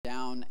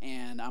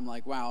And I'm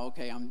like, wow,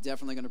 okay, I'm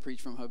definitely going to preach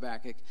from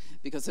Habakkuk,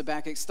 because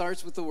Habakkuk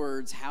starts with the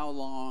words, how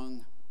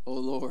long, O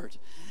Lord?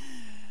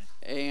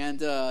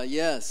 And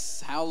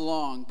yes, how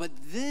long? But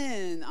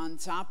then on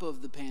top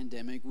of the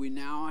pandemic, we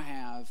now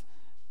have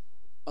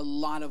a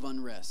lot of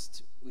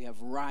unrest. We have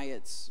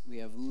riots, we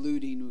have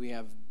looting, we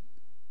have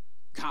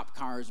cop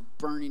cars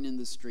burning in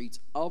the streets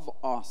of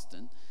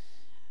Austin.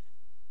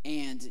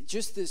 And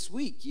just this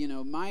week, you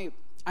know,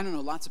 I don't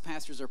know, lots of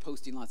pastors are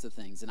posting lots of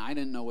things, and I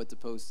didn't know what to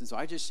post, and so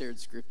I just shared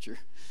scripture.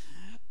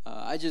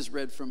 I just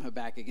read from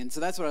Habakkuk, and so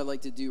that's what I'd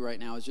like to do right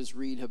now, is just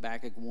read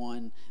Habakkuk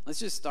 1. Let's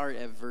just start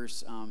at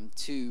verse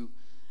 2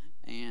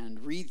 and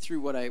read through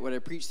what I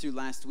preached through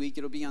last week.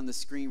 It'll be on the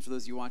screen for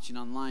those of you watching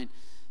online.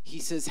 He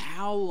says,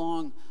 how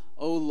long,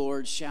 O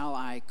Lord, shall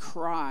I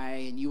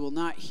cry, and you will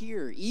not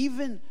hear?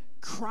 Even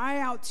cry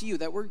out to you.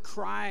 That word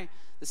cry,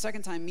 the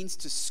second time, means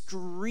to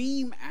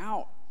scream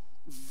out.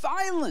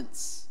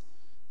 Violence,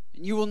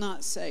 and you will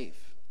not save.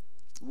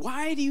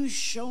 Why do you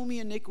show me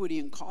iniquity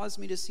and cause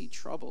me to see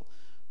trouble?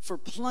 For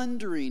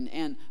plundering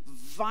and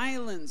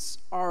violence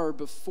are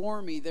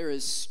before me. There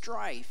is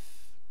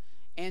strife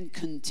and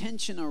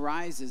contention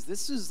arises.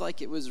 This is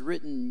like it was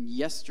written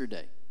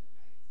yesterday.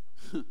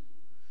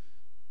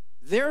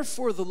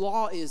 Therefore, the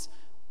law is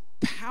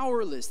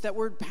powerless. That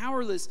word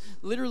powerless,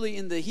 literally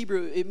in the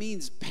Hebrew, it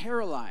means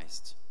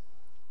paralyzed.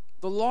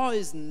 The law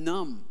is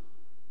numb.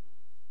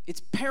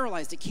 It's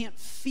paralyzed. It can't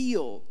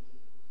feel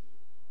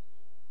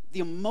the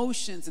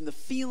emotions and the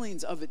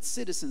feelings of its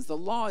citizens. The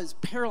law is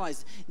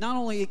paralyzed. Not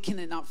only can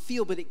it not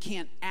feel, but it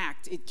can't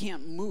act. It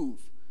can't move.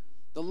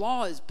 The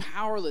law is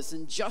powerless,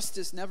 and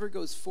justice never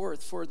goes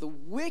forth. For the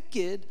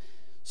wicked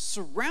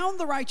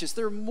surround the righteous.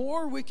 There are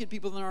more wicked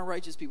people than there are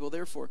righteous people.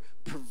 Therefore,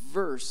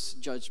 perverse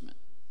judgment,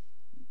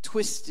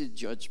 twisted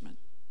judgment,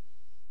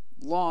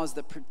 laws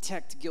that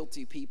protect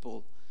guilty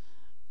people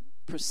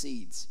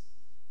proceeds.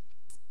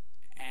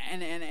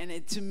 And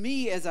it, to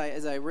me, as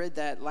I read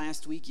that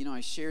last week, you know, I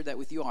shared that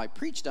with you all. I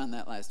preached on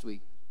that last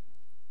week.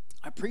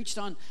 I preached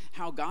on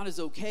how God is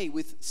okay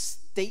with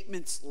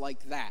statements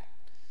like that.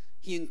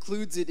 He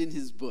includes it in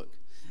his book.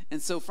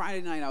 And so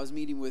Friday night I was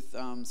meeting with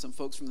some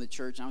folks from the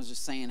church, and I was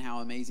just saying how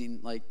amazing,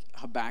 like,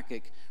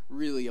 Habakkuk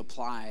really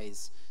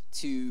applies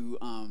to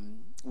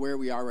where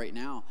we are right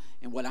now.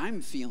 And what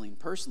I'm feeling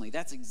personally,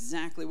 that's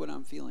exactly what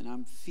I'm feeling.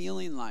 I'm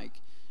feeling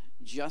like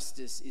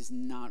justice is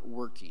not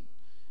working.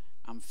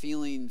 I'm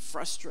feeling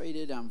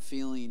frustrated. I'm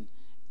feeling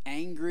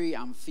angry.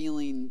 I'm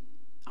feeling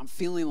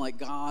like,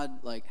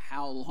 God, like,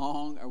 how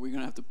long are we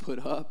going to have to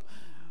put up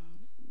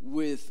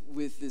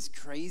with this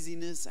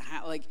craziness?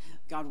 Like,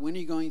 God, when are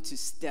you going to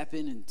step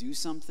in and do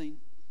something?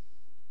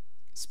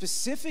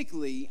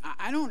 Specifically,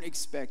 I don't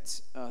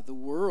expect the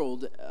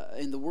world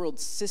and the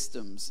world's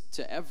systems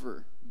to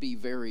ever be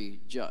very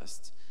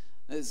just.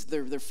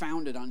 They're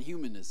founded on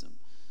humanism.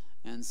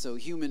 And so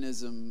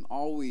humanism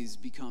always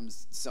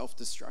becomes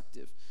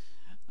self-destructive.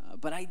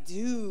 But I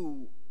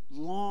do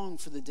long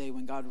for the day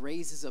when God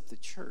raises up the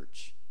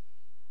church,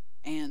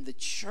 and the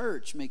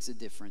church makes a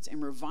difference,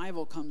 and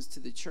revival comes to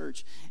the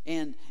church,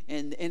 and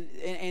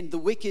the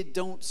wicked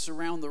don't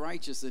surround the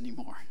righteous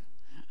anymore.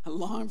 I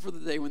long for the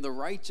day when the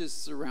righteous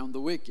surround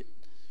the wicked.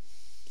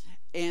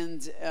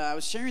 And I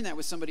was sharing that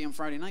with somebody on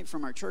Friday night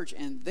from our church,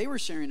 and they were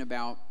sharing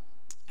about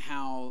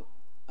how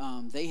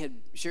they had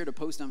shared a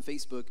post on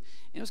Facebook,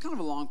 and it was kind of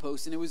a long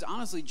post, and it was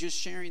honestly just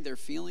sharing their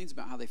feelings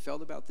about how they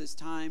felt about this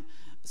time,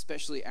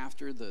 especially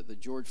after the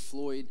George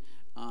Floyd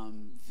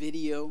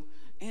video,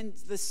 and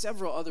the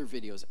several other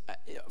videos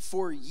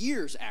for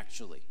years,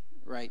 actually,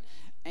 right?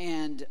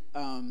 And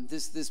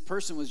this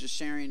person was just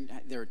sharing,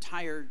 they're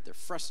tired, they're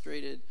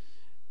frustrated,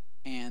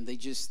 and they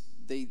just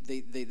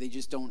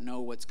don't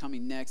know what's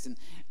coming next. And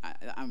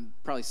I'm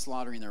probably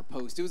slaughtering their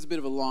post. It was a bit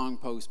of a long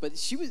post, but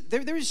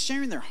they were just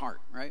sharing their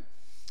heart, right?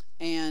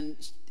 And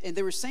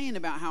they were saying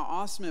about how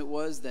awesome it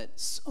was that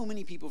so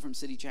many people from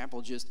City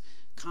Chapel just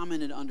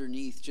commented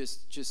underneath,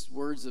 just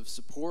words of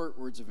support,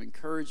 words of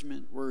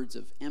encouragement, words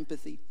of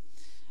empathy.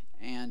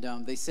 And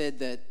they said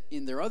that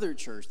in their other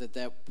church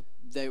that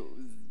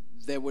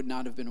would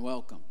not have been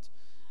welcomed.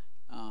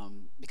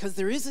 Because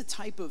there is a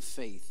type of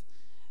faith.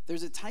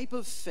 There's a type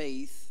of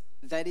faith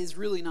that is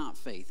really not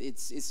faith.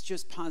 It's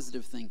just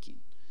positive thinking.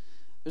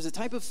 There's a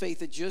type of faith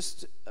that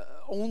just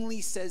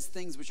only says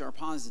things which are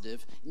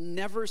positive,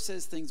 never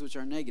says things which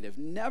are negative,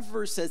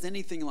 never says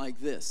anything like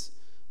this.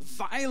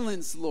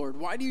 Violence, Lord,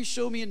 why do you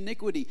show me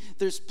iniquity?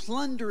 There's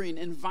plundering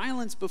and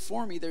violence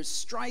before me. There's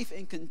strife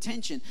and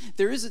contention.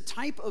 There is a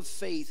type of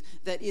faith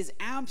that is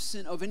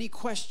absent of any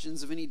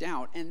questions, of any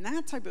doubt, and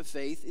that type of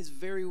faith is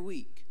very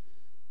weak.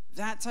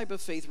 That type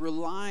of faith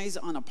relies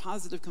on a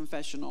positive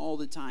confession all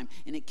the time,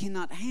 and it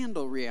cannot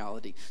handle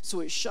reality, so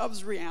it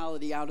shoves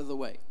reality out of the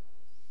way.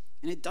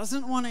 And it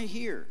doesn't want to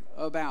hear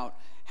about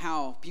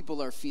how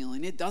people are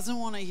feeling. It doesn't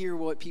want to hear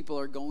what people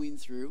are going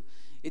through.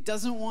 It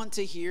doesn't want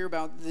to hear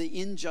about the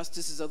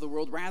injustices of the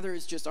world. Rather,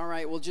 it's just, all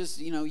right, well, just,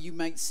 you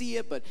might see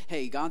it, but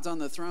hey, God's on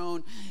the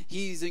throne.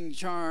 He's in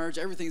charge.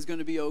 Everything's going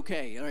to be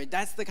okay. All right,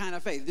 that's the kind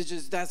of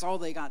faith. That's all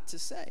they got to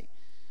say.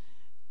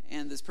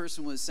 And this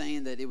person was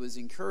saying that it was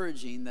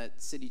encouraging that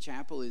City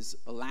Chapel is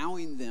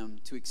allowing them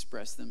to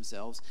express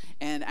themselves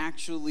and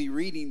actually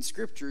reading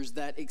scriptures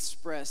that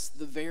express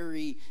the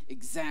very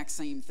exact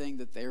same thing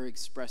that they're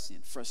expressing.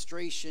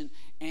 Frustration,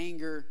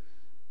 anger,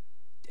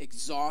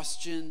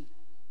 exhaustion,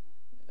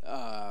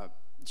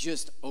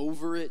 just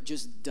over it,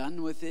 just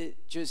done with it,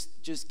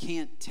 just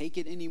can't take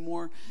it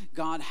anymore.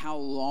 God, how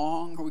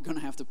long are we going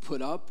to have to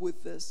put up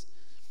with this?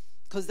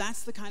 Because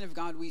that's the kind of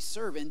God we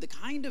serve, and the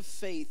kind of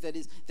faith that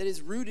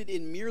is rooted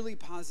in merely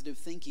positive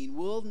thinking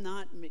will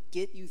not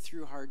get you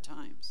through hard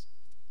times.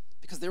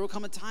 Because there will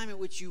come a time at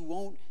which you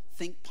won't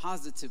think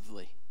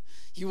positively.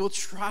 You will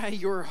try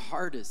your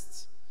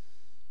hardest.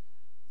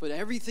 But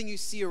everything you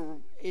see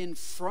in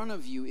front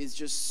of you is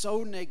just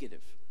so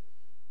negative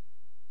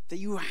that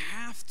you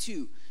have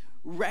to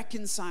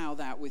reconcile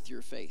that with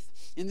your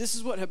faith. And this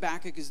is what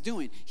Habakkuk is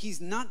doing.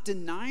 He's not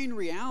denying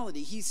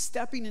reality. He's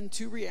stepping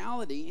into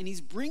reality, and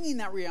he's bringing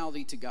that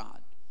reality to God.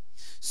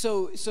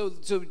 So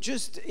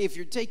just if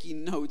you're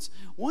taking notes,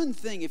 one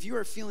thing, if you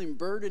are feeling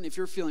burdened, if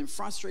you're feeling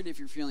frustrated, if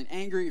you're feeling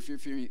angry, if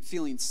you're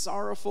feeling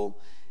sorrowful,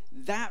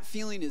 that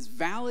feeling is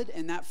valid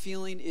and that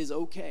feeling is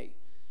okay.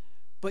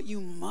 But you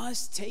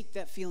must take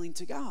that feeling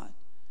to God.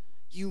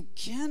 You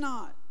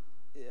cannot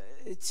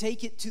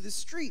take it to the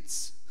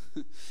streets.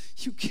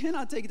 You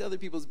cannot take it to other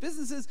people's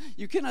businesses.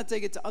 You cannot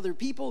take it to other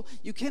people.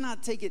 You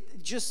cannot take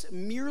it just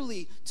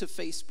merely to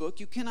Facebook.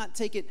 You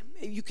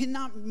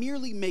cannot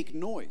merely make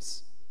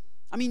noise.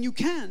 I mean, you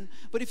can,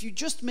 but if you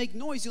just make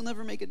noise, you'll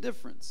never make a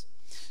difference.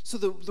 So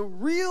the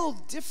real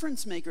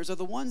difference makers are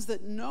the ones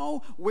that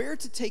know where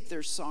to take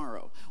their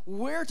sorrow,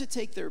 where to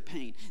take their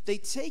pain. They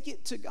take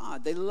it to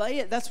God. They lay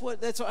it. That's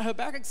what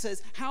Habakkuk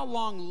says. How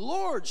long,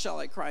 Lord, shall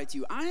I cry to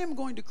you? I am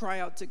going to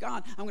cry out to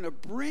God. I'm going to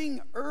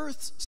bring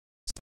earth's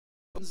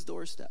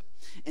doorstep.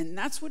 And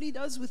that's what he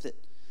does with it.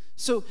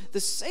 So the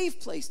safe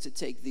place to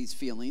take these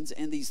feelings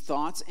and these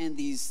thoughts and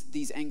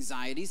these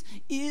anxieties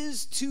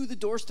is to the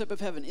doorstep of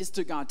heaven, is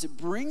to God, to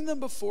bring them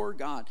before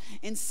God.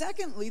 And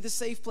secondly, the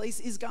safe place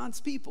is God's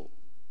people.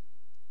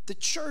 The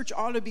church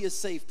ought to be a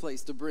safe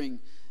place to bring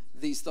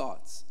these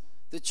thoughts.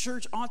 The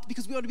church ought to,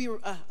 because we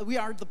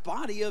are the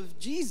body of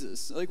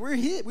Jesus. Like we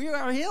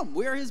are him.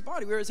 We are his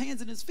body. We are his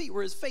hands and his feet.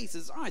 We're his face,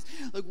 his eyes.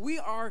 Like we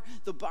are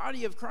the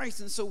body of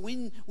Christ. And so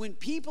when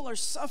people are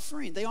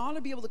suffering, they ought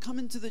to be able to come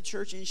into the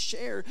church and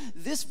share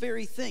this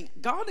very thing.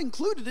 God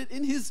included it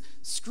in his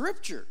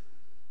scripture,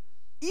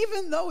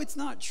 even though it's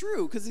not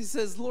true, because he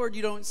says, Lord,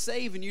 you don't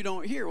save and you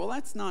don't hear. Well,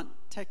 that's not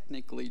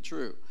technically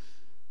true.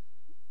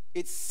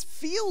 It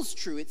feels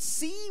true. It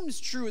seems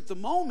true at the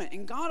moment.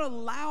 And God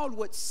allowed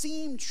what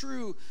seemed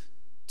true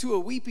to a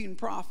weeping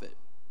prophet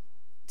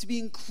to be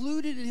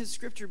included in his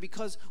scripture,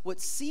 because what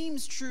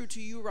seems true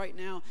to you right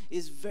now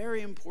is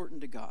very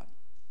important to God.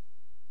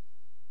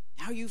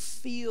 How you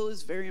feel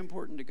is very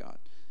important to God.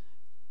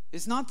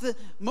 It's not the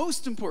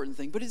most important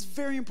thing, but it's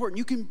very important.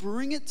 You can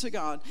bring it to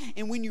God,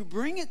 and when you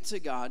bring it to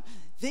God,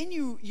 then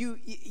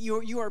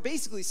you are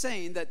basically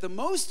saying that the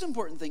most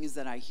important thing is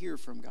that I hear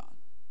from God.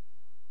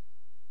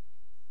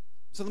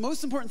 So the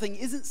most important thing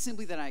isn't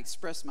simply that I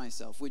express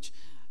myself, which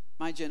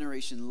my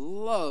generation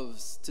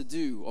loves to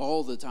do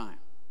all the time.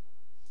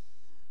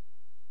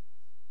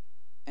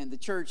 And the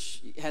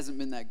church hasn't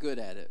been that good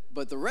at it.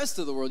 But the rest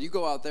of the world, you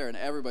go out there and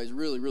everybody's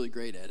really, really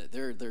great at it.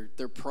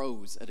 They're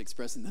pros at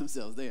expressing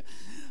themselves. They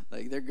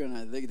do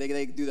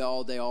that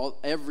all day,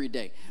 every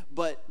day.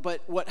 But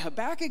what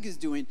Habakkuk is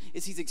doing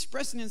is he's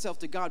expressing himself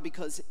to God,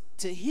 because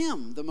to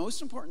him the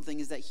most important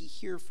thing is that he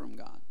hear from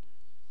God.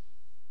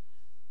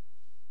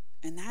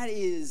 And that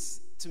is,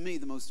 to me,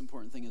 the most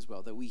important thing as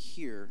well, that we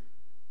hear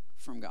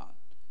from God.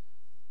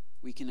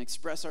 We can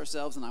express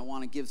ourselves, and I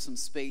want to give some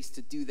space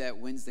to do that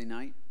Wednesday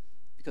night,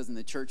 because in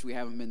the church we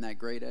haven't been that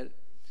great at it.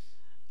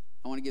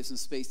 I want to give some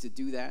space to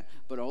do that,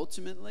 but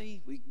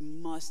ultimately we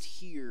must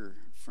hear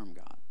from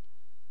God.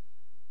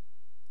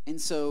 And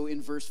so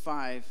in verse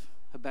 5,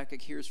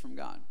 Habakkuk hears from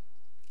God.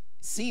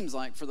 It seems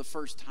like for the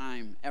first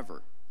time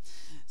ever.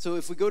 So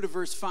if we go to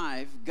verse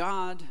 5,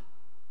 God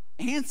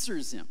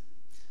answers him.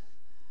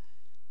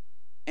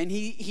 And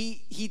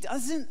he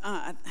doesn't,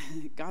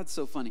 God's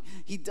so funny.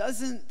 He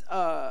doesn't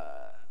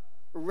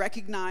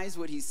recognize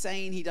what he's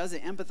saying. He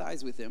doesn't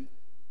empathize with him.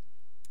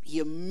 He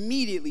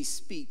immediately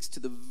speaks to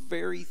the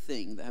very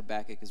thing that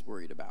Habakkuk is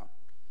worried about.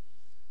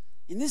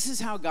 And this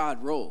is how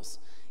God rolls.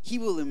 He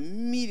will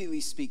immediately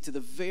speak to the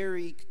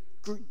very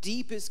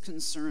deepest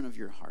concern of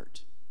your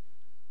heart.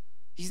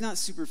 He's not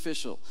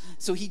superficial.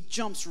 So he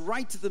jumps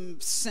right to the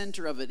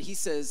center of it. He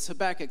says,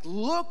 Habakkuk,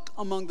 look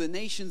among the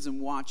nations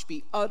and watch.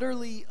 Be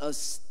utterly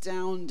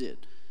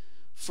astounded.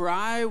 For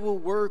I will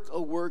work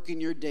a work in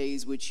your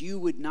days which you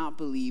would not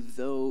believe,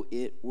 though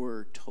it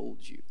were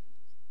told you.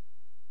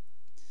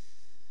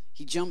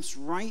 He jumps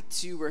right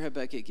to where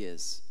Habakkuk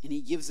is, and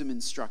he gives him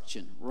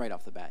instruction right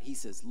off the bat. He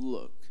says,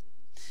 look.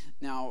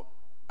 Now,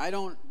 I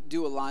don't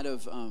do a lot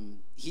of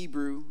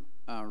Hebrew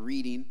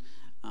reading.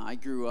 I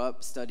grew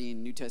up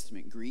studying New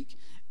Testament Greek,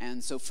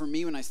 and so for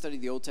me, when I study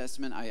the Old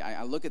Testament,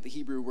 I look at the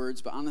Hebrew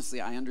words, but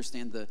honestly, I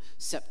understand the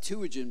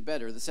Septuagint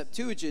better. The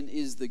Septuagint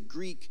is the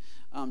Greek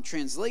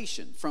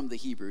translation from the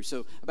Hebrew.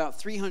 So about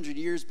 300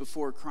 years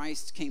before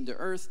Christ came to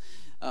earth,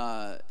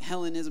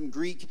 Hellenism,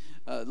 Greek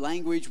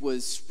language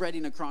was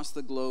spreading across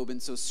the globe,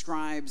 and so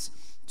scribes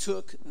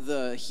took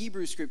the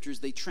Hebrew scriptures,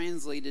 they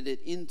translated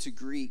it into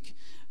Greek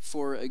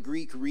for a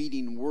Greek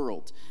reading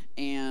world.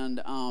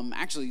 And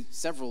actually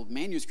several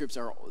manuscripts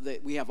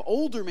we have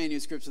older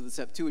manuscripts of the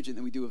Septuagint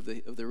than we do of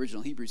the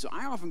original Hebrew. So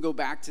I often go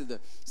back to the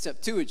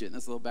Septuagint.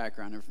 That's a little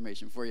background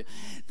information for you.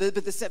 But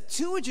the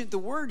Septuagint, the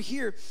word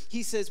here,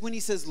 when he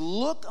says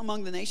look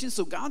among the nations,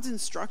 so God's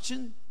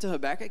instruction to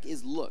Habakkuk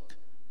is look.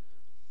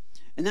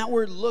 And that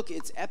word look,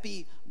 it's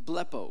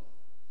epi-blepo.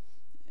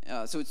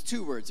 So it's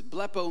two words.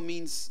 Blepo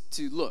means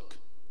to look.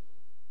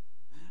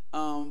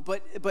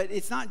 But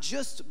it's not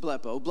just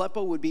blepo.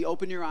 Blepo would be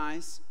open your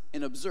eyes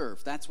and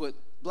observe. That's what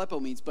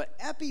blepo means. But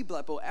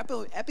epi-blepo,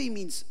 epi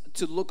means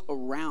to look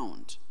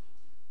around.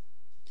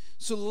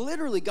 So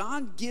literally,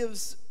 God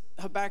gives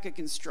Habakkuk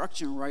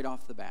instruction right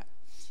off the bat.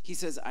 He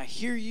says, I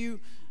hear you,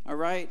 all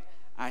right?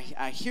 I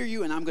hear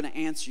you, and I'm going to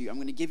answer you. I'm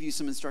going to give you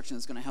some instruction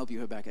that's going to help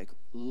you, Habakkuk.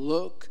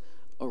 Look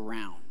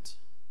around.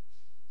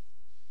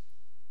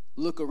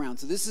 Look around.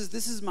 So this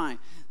is my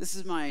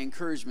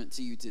encouragement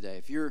to you today.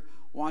 If you're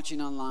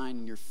watching online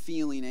and you're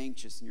feeling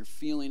anxious and you're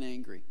feeling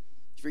angry,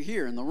 if you're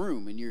here in the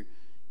room and you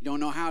don't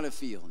know how to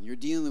feel and you're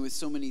dealing with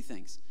so many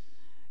things,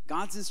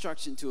 God's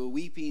instruction to a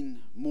weeping,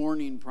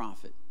 mourning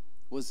prophet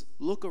was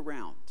look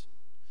around.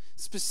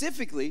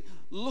 Specifically,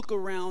 look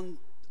around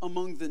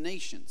among the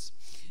nations.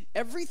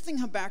 Everything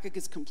Habakkuk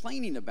is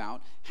complaining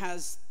about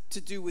has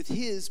to do with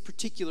his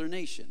particular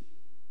nation.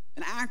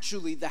 And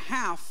actually, the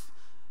half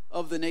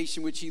of the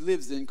nation which he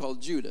lives in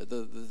called Judah,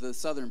 the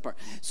southern part.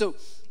 So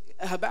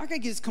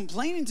Habakkuk is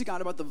complaining to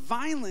God about the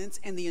violence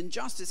and the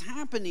injustice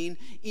happening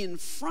in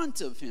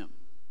front of him.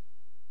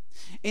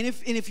 And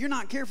if you're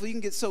not careful, you can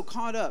get so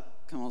caught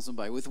up, come on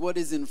somebody, with what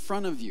is in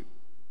front of you.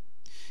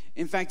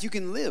 In fact, you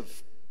can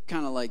live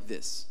kind of like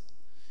this.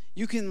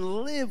 You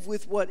can live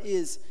with what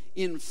is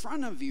in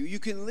front of you. You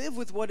can live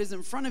with what is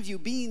in front of you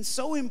being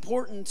so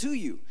important to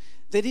you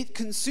that it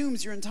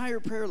consumes your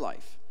entire prayer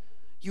life.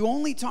 You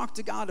only talk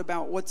to God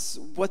about what's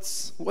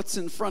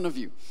in front of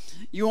you.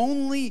 You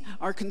only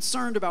are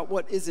concerned about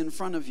what is in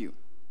front of you.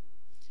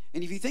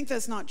 And if you think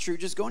that's not true,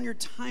 just go on your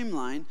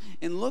timeline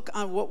and look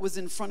on what was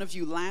in front of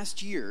you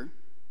last year.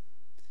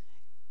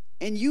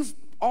 And you've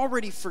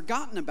already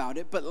forgotten about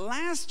it, but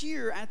last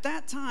year at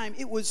that time,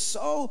 it was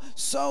so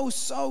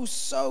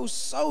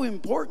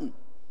important.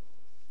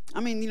 I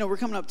mean, we're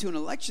coming up to an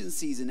election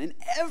season, and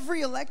every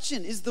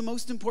election is the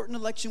most important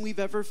election we've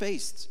ever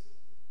faced.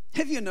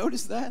 Have you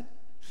noticed that?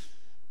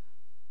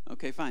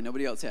 Okay, fine.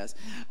 Nobody else has.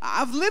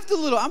 I've lived a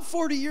little. I'm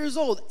 40 years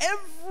old.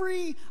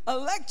 Every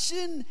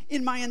election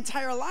in my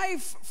entire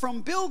life,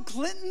 from Bill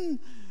Clinton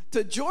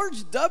to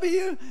George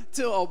W.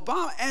 to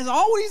Obama, has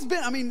always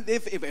been. I mean,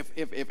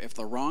 if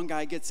the wrong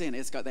guy gets in,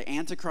 it's got the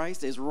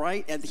Antichrist is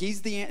right, and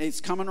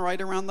it's coming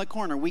right around the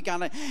corner.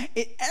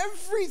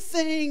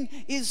 Everything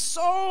is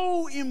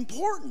so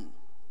important.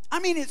 I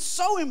mean, it's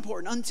so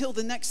important until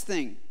the next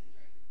thing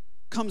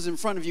comes in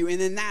front of you, and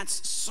then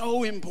that's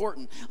so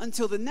important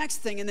until the next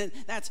thing, and then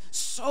that's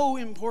so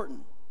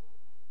important.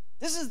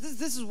 This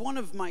is one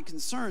of my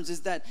concerns,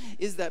 is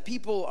that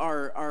people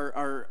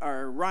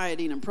are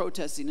rioting and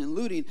protesting and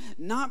looting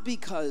not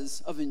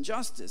because of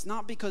injustice,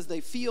 not because they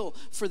feel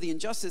for the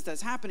injustice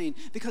that's happening,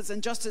 because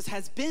injustice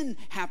has been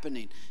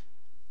happening.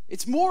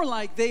 It's more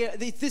like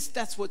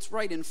that's what's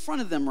right in front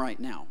of them right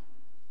now.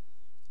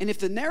 And if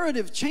the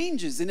narrative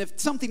changes and if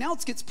something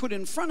else gets put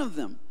in front of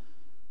them,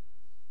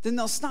 then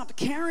they'll stop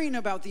caring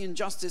about the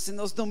injustice and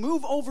they'll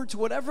move over to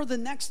whatever the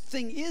next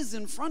thing is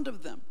in front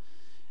of them.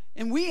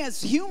 And we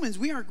as humans,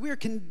 we are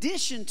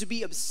conditioned to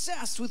be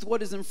obsessed with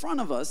what is in front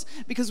of us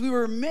because we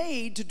were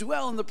made to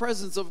dwell in the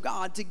presence of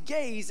God, to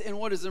gaze in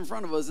what is in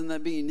front of us, and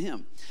that being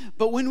Him.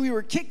 But when we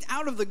were kicked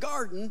out of the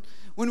garden,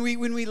 when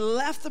we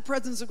left the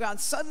presence of God,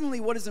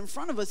 suddenly what is in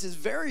front of us is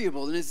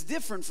variable, and it's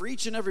different for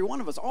each and every one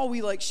of us. All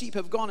we like sheep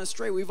have gone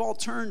astray. We've all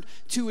turned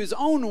to His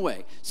own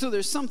way. So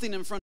there's something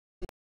in front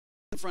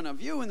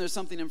of you, and there's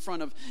something in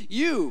front of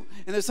you,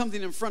 and there's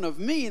something in front of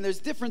me, and there's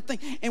different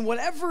things. And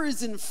whatever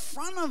is in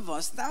front of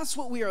us, that's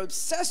what we are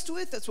obsessed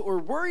with. That's what we're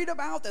worried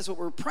about. That's what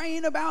we're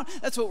praying about.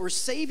 That's what we're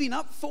saving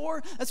up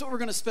for. That's what we're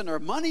going to spend our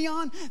money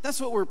on.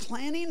 That's what we're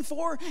planning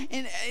for.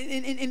 And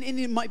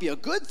it might be a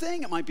good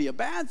thing. It might be a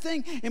bad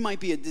thing. It might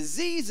be a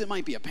disease. It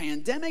might be a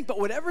pandemic. But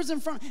whatever's in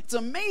front, it's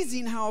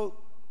amazing how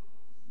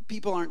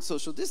people aren't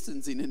social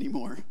distancing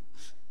anymore.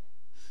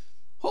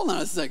 Hold on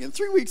a second.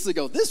 3 weeks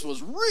ago, this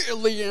was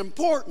really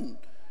important.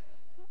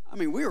 I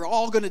mean, we were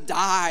all going to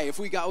die if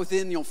we got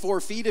within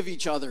 4 feet of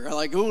each other.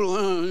 Like,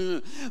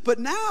 but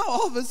now,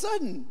 all of a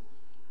sudden,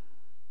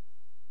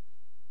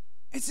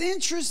 It's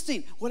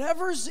interesting.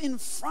 Whatever's in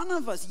front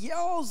of us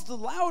yells the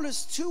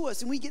loudest to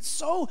us, and we get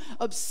so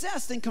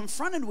obsessed and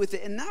confronted with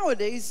it. And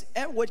nowadays,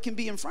 what can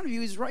be in front of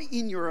you is right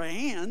in your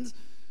hand,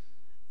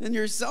 in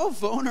your cell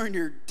phone or in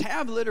your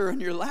tablet or on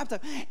your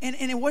laptop.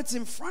 And what's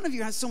in front of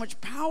you has so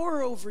much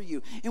power over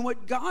you. And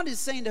what God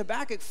is saying to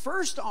Habakkuk,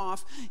 first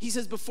off, he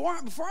says, before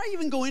I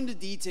even go into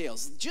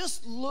details,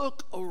 just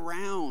look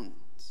around.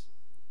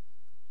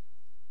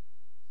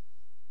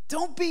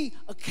 Don't be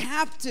a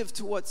captive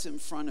to what's in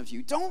front of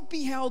you. Don't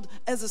be held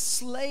as a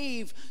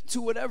slave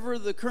to whatever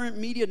the current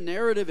media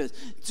narrative is.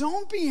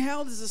 Don't be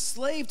held as a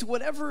slave to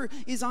whatever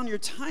is on your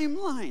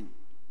timeline.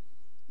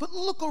 But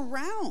look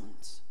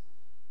around.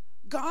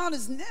 God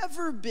has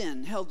never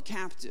been held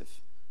captive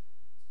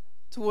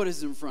to what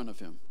is in front of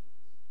him.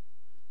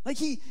 Like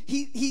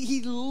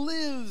he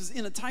lives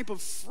in a type of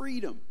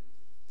freedom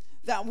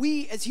that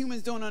we as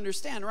humans don't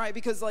understand, right?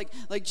 Because like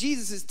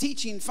Jesus is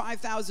teaching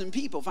 5,000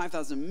 people,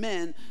 5,000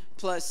 men,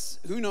 plus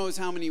who knows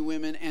how many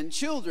women and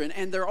children,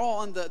 and they're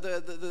all on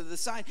the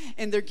side,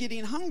 and they're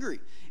getting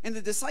hungry. And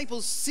the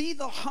disciples see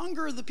the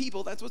hunger of the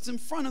people, that's what's in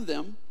front of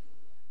them.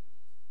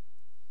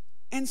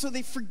 And so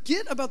they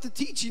forget about the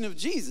teaching of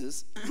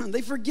Jesus.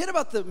 They forget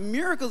about the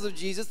miracles of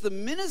Jesus, the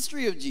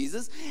ministry of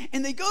Jesus,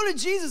 and they go to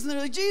Jesus and they're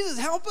like, Jesus,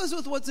 help us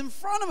with what's in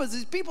front of us.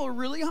 These people are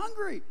really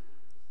hungry.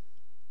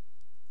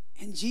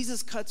 And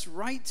Jesus cuts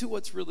right to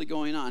what's really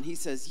going on. He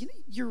says,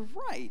 you're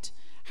right.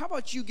 How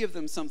about you give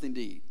them something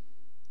to eat?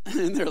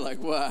 And they're like,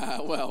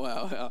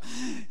 wow.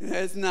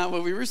 That's not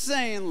what we were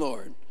saying,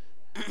 Lord.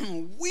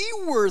 We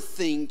were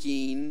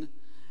thinking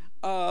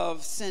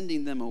of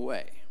sending them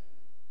away.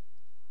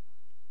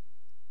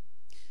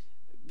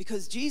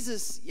 Because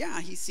Jesus,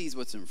 he sees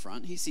what's in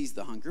front. He sees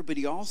the hunger, but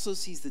he also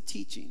sees the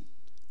teaching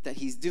that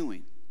he's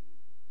doing.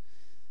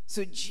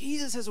 So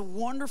Jesus has a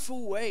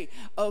wonderful way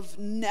of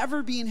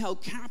never being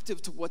held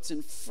captive to what's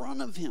in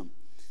front of him.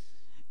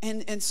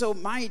 And so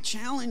my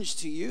challenge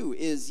to you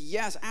is,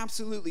 yes,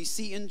 absolutely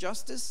see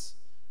injustice,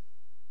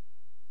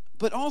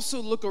 but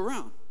also look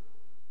around.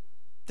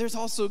 There's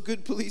also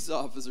good police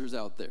officers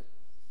out there.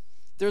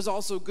 There's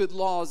also good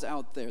laws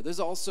out there. There's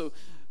also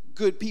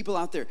good people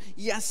out there.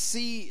 Yes,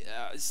 see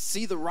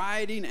the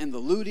rioting and the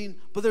looting,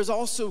 but there's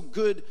also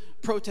good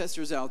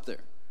protesters out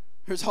there.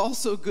 There's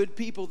also good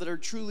people that are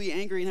truly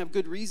angry and have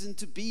good reason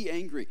to be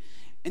angry.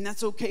 And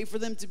that's okay for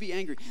them to be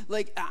angry.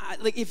 Like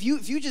if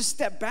you just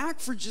step back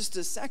for just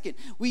a second,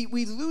 we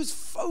lose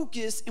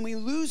focus and we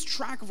lose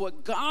track of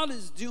what God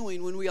is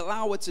doing when we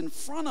allow what's in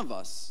front of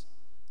us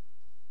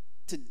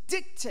to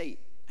dictate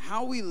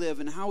how we live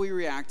and how we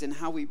react and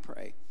how we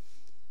pray.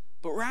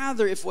 But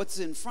rather, if what's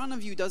in front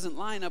of you doesn't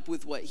line up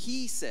with what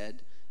he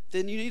said,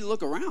 then you need to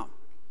look around.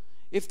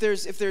 If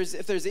there's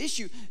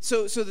issue,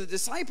 so the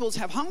disciples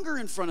have hunger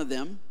in front of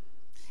them,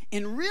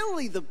 and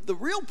really the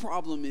real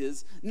problem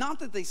is not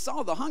that they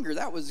saw the hunger,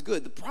 that was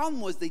good. The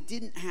problem was they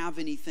didn't have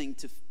anything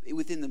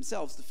within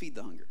themselves to feed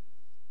the hunger.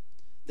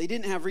 They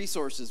didn't have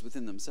resources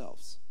within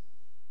themselves.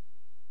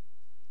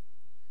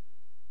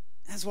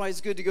 That's why it's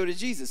good to go to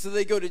Jesus. So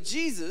they go to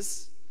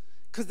Jesus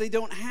because they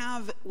don't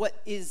have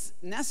what is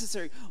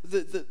necessary.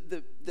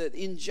 The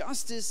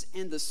injustice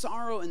and the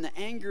sorrow and the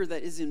anger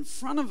that is in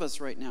front of us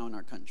right now in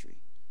our country.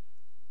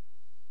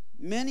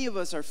 Many of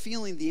us are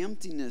feeling the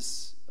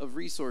emptiness of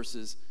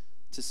resources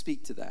to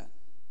speak to that,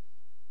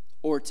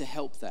 or to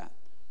help that,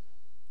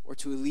 or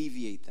to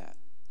alleviate that.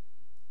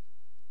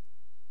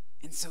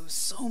 And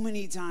so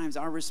many times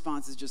our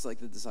response is just like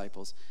the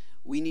disciples.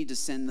 We need to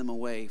send them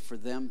away for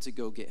them to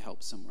go get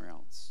help somewhere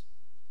else.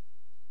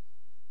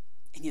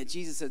 And yet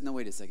Jesus said, no,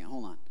 wait a second,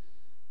 hold on.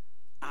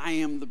 I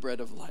am the bread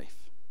of life.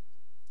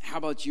 How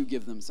about you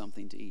give them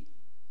something to eat?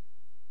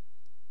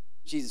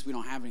 Jesus, we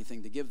don't have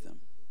anything to give them.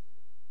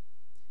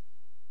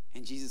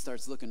 And Jesus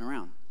starts looking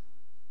around.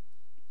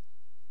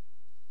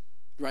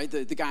 Right?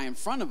 The guy in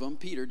front of him,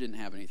 Peter, didn't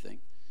have anything.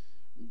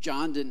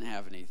 John didn't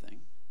have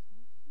anything.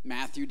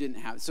 Matthew didn't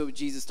have. So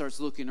Jesus starts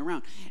looking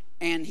around.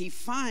 And he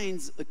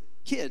finds a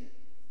kid,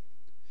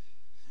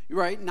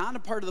 right? Not a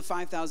part of the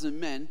 5,000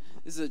 men.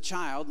 This is a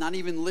child, not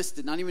even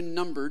listed, not even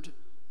numbered,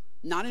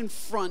 not in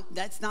front.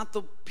 That's not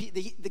the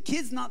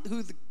kid's not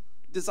who the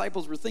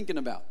disciples were thinking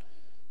about.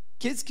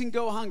 Kids can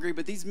go hungry,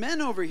 but these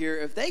men over here,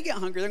 if they get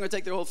hungry, they're going to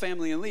take their whole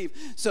family and leave.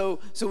 So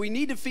we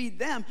need to feed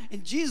them.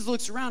 And Jesus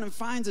looks around and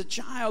finds a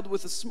child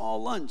with a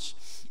small lunch.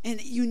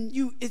 And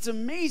it's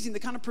amazing the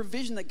kind of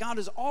provision that God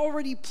has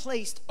already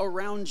placed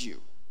around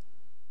you.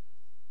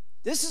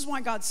 This is why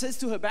God says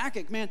to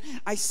Habakkuk, man,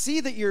 I see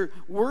that you're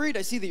worried,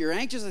 I see that you're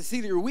anxious, I see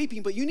that you're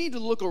weeping, but you need to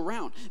look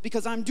around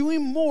because I'm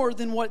doing more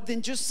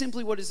than just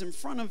simply what is in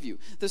front of you.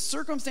 The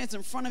circumstance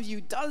in front of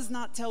you does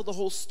not tell the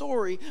whole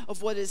story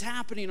of what is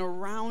happening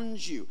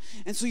around you.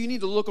 And so you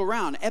need to look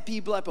around,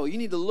 epiblepo. You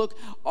need to look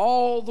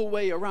all the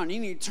way around. You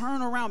need to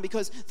turn around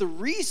because the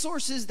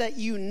resources that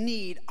you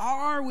need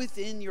are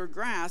within your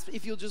grasp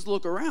if you'll just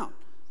look around.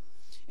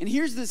 And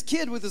here's this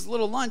kid with his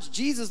little lunch.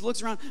 Jesus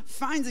looks around,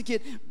 finds a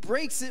kid,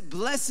 breaks it,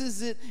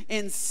 blesses it,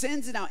 and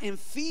sends it out and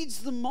feeds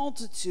the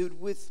multitude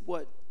with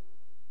what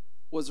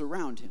was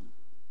around him.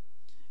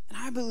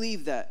 And I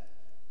believe that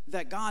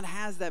God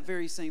has that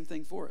very same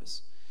thing for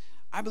us.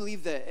 I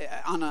believe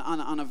that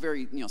on a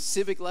very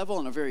civic level,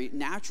 on a very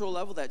natural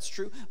level, that's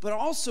true. But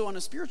also on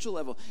a spiritual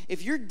level,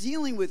 if you're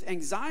dealing with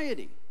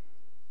anxiety,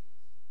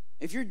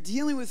 if you're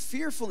dealing with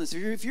fearfulness,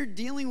 if you're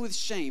dealing with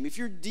shame, if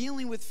you're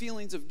dealing with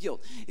feelings of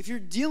guilt, if you're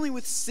dealing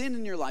with sin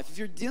in your life, if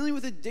you're dealing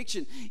with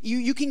addiction,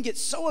 you can get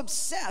so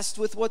obsessed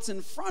with what's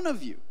in front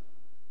of you.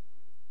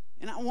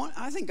 And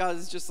I think God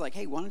is just like,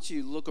 hey, why don't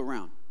you look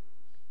around?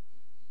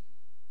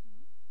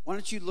 Why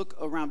don't you look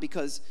around?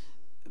 Because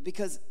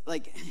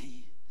like,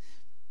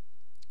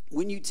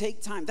 when you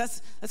take time,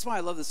 that's why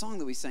I love the song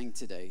that we sang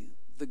today,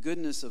 The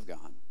Goodness of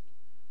God.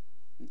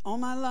 All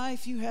my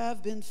life you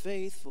have been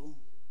faithful.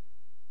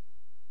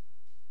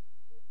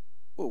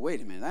 Well,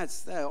 wait a minute,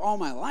 that's all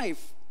my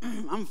life.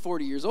 I'm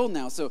 40 years old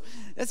now, so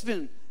that's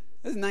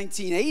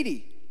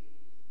 1980.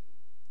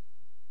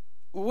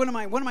 Well, what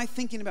am I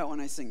thinking about when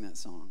I sing that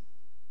song?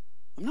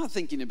 I'm not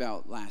thinking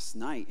about last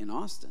night in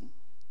Austin.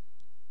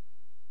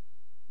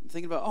 I'm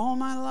thinking about all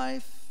my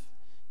life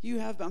you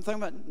have. I'm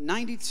talking about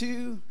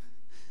 92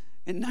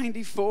 and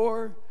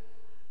 94,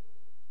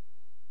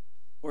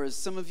 or as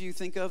some of you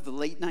think of, the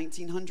late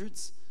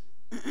 1900s.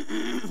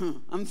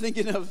 I'm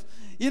thinking of,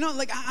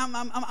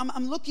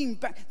 I'm looking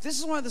back. This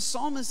is why the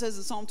psalmist says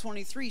in Psalm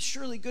 23,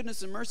 surely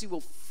goodness and mercy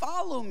will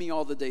follow me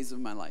all the days of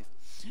my life.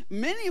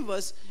 Many of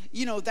us,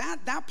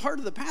 that part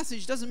of the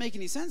passage doesn't make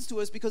any sense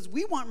to us because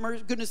we want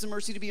goodness and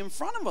mercy to be in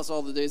front of us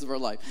all the days of our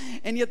life.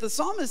 And yet the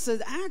psalmist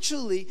says,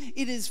 actually,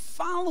 it is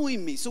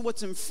following me. So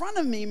what's in front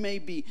of me may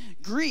be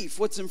grief.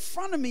 What's in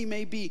front of me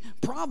may be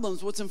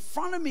problems. What's in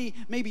front of me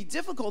may be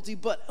difficulty.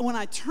 But when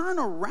I turn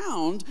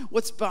around,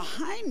 what's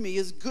behind me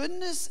is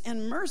goodness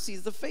and mercy,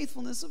 is the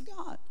faithfulness of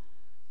God.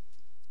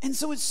 And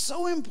so it's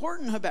so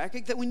important,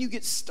 Habakkuk, that when you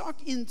get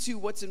stuck into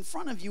what's in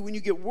front of you, when you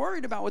get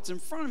worried about what's in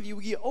front of you,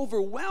 you get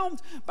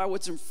overwhelmed by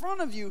what's in front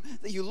of you,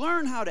 that you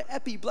learn how to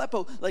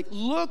epiblepo, like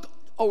look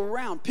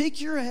around, pick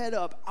your head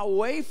up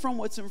away from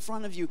what's in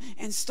front of you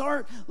and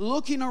start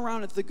looking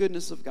around at the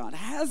goodness of God.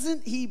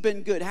 Hasn't he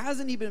been good?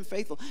 Hasn't he been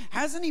faithful?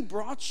 Hasn't he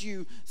brought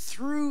you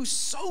through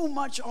so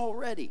much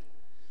already?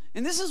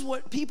 And this is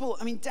what people,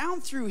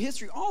 down through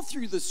history, all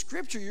through the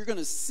scripture, you're going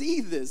to see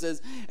this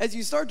as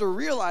you start to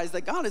realize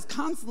that God is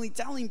constantly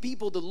telling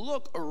people to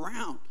look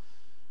around.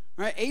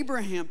 Right?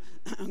 Abraham,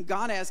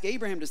 God asked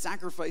Abraham to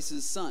sacrifice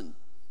his son.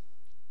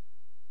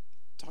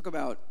 Talk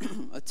about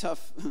a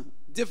tough,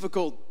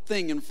 difficult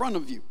thing in front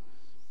of you.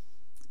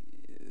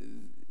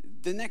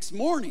 The next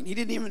morning, he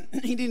didn't even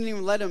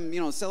let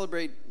him,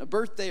 celebrate a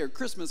birthday or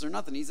Christmas or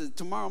nothing. He said,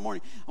 tomorrow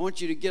morning, I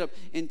want you to get up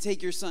and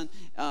take your son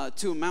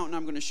to a mountain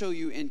I'm going to show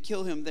you and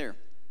kill him there.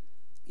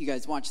 You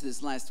guys watched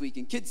this last week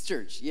in kids'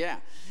 church, yeah.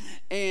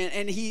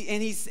 And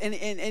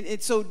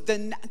so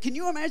then, can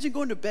you imagine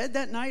going to bed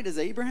that night as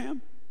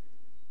Abraham,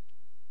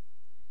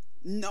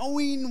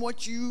 knowing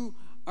what you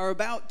are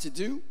about to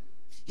do?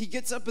 He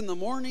gets up in the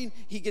morning.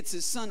 He gets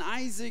his son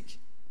Isaac,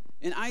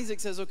 and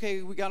Isaac says,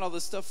 "Okay, we got all the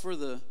stuff for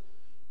the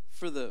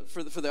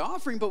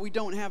offering, but we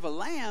don't have a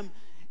lamb."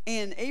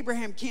 And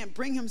Abraham can't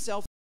bring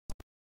himself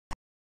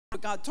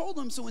what God told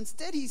him, so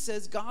instead he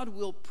says God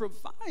will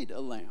provide a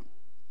lamb.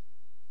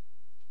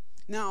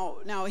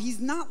 Now he's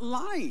not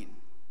lying.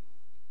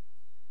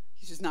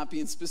 He's just not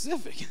being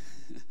specific.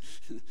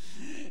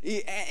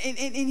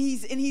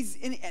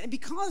 and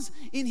because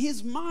in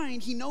his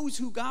mind he knows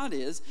who God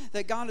is,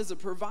 that God is a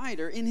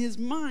provider. In his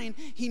mind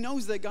he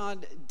knows that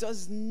God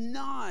does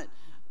not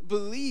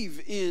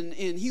believe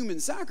in human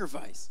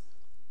sacrifice.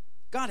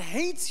 God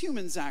hates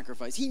human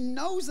sacrifice. He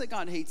knows that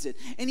God hates it.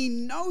 And he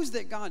knows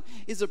that God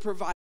is a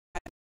provider.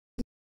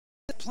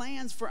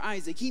 Plans for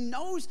Isaac. He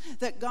knows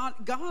that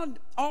God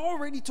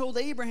already told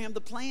Abraham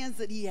the plans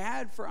that he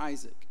had for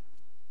Isaac.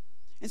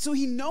 And so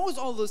he knows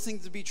all those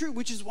things to be true,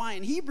 which is why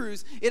in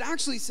Hebrews, it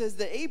actually says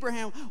that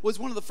Abraham was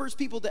one of the first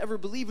people to ever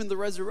believe in the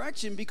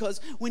resurrection, because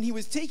when he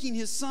was taking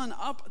his son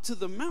up to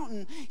the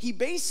mountain, he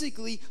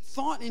basically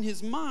thought in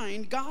his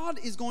mind, God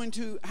is going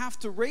to have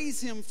to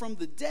raise him from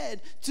the dead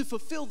to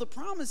fulfill the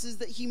promises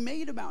that he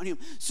made about him.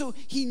 So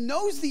he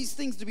knows these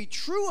things to be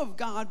true of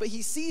God, but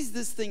he sees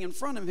this thing in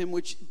front of him,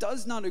 which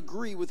does not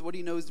agree with what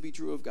he knows to be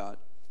true of God.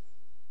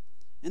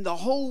 And the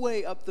whole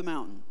way up the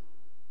mountain,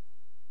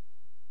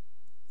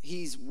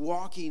 he's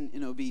walking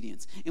in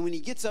obedience. And when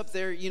he gets up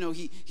there,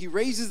 he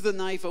raises the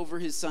knife over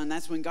his son.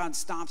 That's when God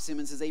stops him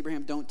and says,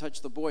 Abraham, don't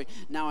touch the boy.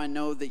 Now I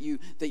know that you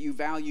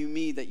value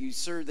me, that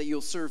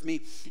you'll serve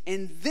me.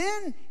 And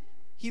then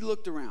he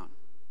looked around.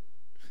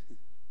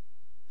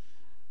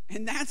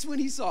 And that's when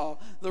he saw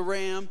the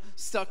ram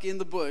stuck in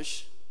the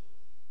bush.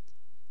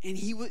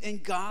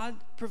 And God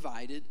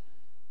provided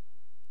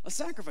a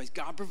sacrifice.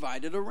 God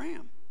provided a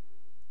ram.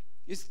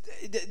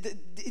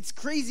 It's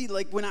crazy.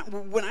 Like when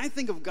I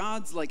think of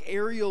God's like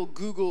aerial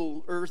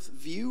Google Earth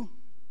view,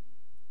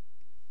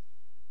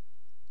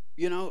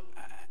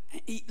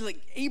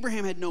 like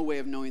Abraham had no way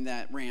of knowing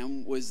that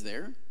ram was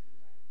there,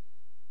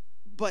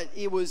 but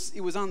it was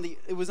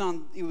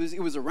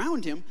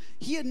around him.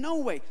 He had no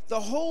way. The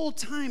whole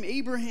time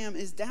Abraham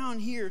is down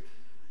here,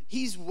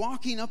 he's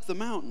walking up the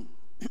mountain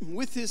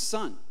with his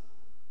son,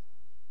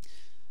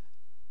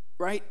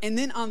 right? And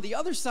then on the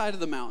other side of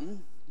the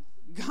mountain,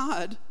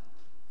 God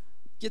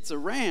gets a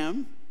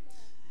ram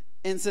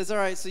and says, all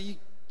right, so you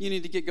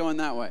need to get going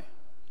that way.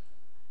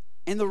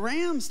 And the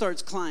ram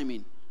starts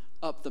climbing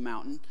up the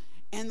mountain.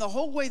 And the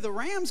whole way the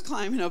ram's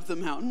climbing up the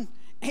mountain,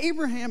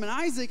 Abraham and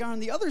Isaac are on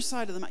the other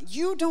side of the mountain.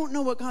 You don't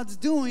know what God's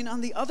doing on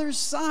the other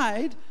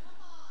side.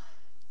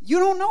 You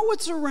don't know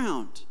what's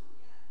around.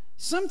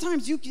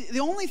 Sometimes the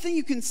only thing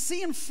you can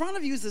see in front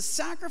of you is the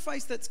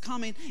sacrifice that's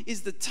coming,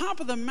 is the top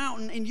of the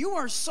mountain, and you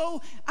are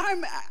so,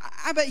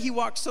 I bet he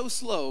walked so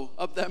slow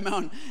up that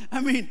mountain.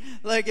 I mean,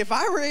 like if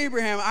I were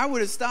Abraham, I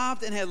would have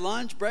stopped and had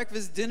lunch,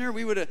 breakfast, dinner.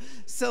 We would have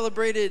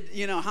celebrated,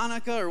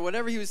 Hanukkah or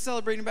whatever he was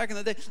celebrating back in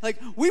the day.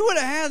 Like we would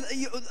have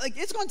had, like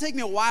it's going to take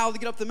me a while to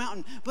get up the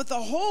mountain. But the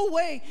whole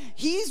way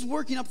he's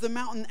working up the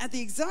mountain, at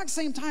the exact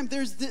same time,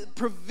 there's the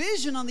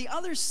provision on the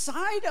other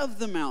side of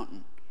the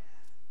mountain.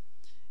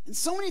 And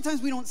so many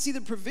times we don't see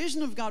the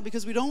provision of God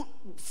because we don't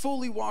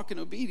fully walk in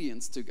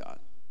obedience to God.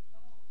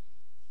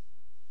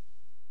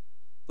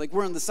 Like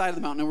we're on the side of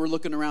the mountain and we're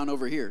looking around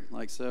over here.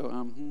 Like,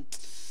 so,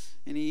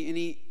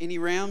 any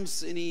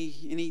rams,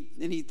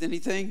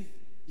 anything?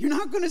 You're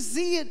not going to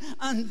see it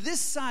on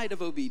this side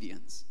of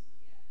obedience.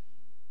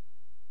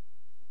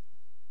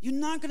 You're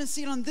not going to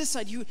see it on this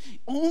side. You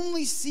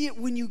only see it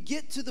when you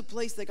get to the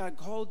place that God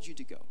called you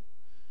to go.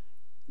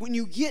 When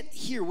you get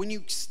here, when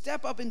you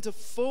step up into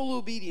full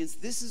obedience,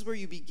 this is where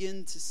you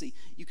begin to see.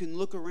 You can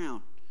look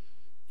around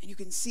and you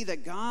can see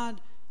that God,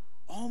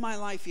 all my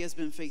life, he has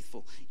been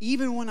faithful.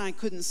 Even when I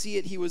couldn't see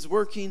it, he was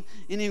working.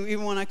 And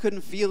even when I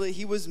couldn't feel it,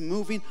 he was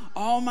moving.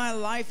 All my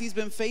life, he's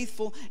been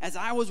faithful. As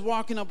I was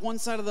walking up one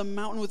side of the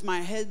mountain with my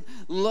head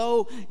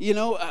low,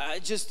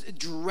 just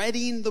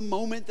dreading the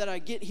moment that I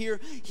get here,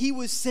 he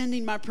was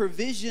sending my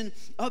provision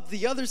up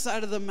the other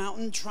side of the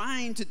mountain,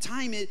 trying to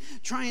time it,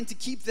 trying to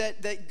keep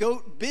that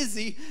goat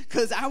busy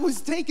because I was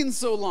taking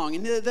so long.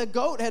 And the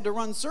goat had to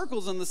run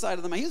circles on the side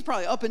of the mountain. He was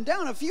probably up and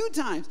down a few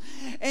times.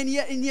 And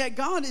yet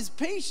God is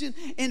patient.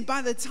 And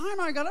by the time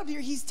I got up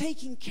here, he's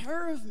taking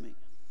care of me.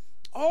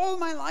 All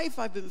my life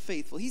I've been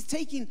faithful. He's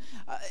taking,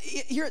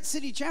 here at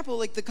City Chapel,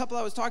 like the couple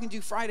I was talking to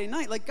Friday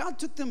night, like God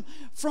took them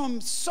from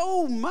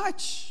so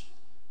much,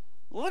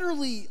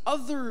 literally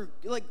other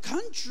like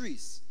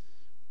countries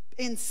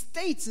and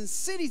states and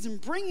cities,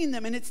 and bringing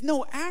them, and it's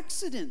no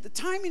accident. The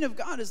timing of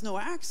God is no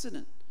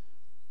accident.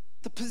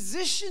 The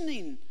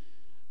positioning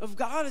of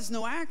God is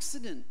no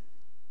accident.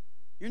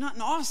 You're not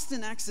in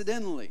Austin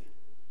accidentally.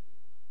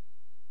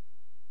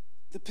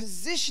 The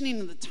positioning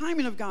and the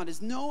timing of God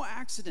is no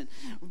accident.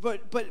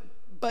 But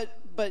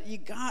you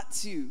got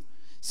to.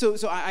 So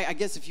I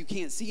guess if you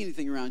can't see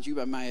anything around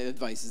you, my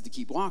advice is to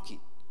keep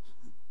walking.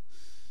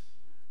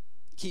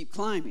 Keep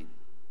climbing.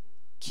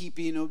 Keep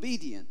being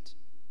obedient.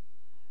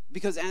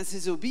 Because as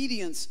his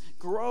obedience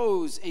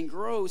grows and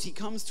grows, he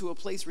comes to a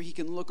place where he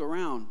can look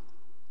around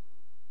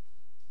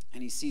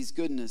and he sees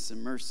goodness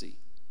and mercy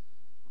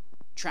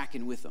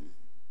tracking with him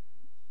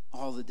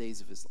all the days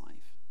of his life.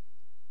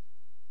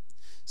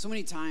 So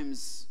many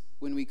times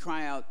when we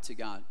cry out to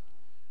God,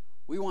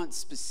 we want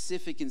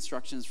specific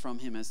instructions from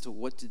him as to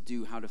what to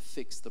do, how to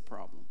fix the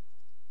problem.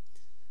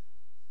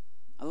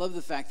 I love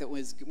the fact that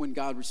when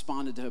God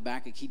responded to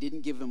Habakkuk, he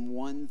didn't give him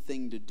one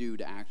thing to do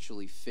to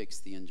actually fix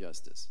the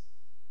injustice.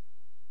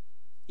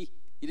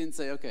 He didn't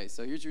say, okay,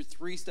 so here's your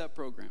 3-step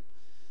program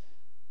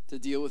to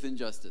deal with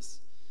injustice.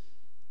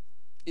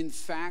 In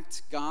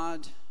fact,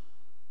 God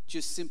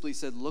just simply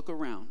said, look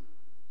around.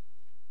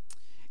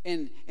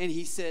 And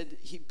he said,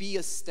 be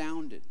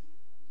astounded.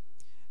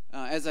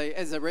 As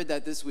I read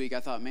that this week, I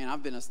thought, man,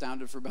 I've been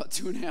astounded for about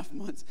 2.5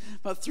 months.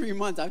 About 3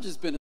 months, I've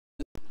just been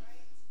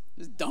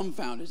just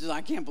dumbfounded.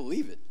 I can't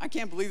believe it. I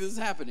can't believe this is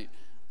happening.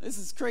 This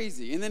is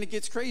crazy. And then it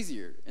gets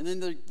crazier. And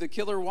then the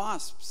killer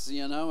wasps,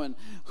 and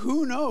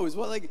who knows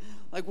what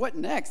what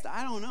next?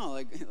 I don't know.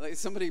 Like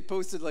somebody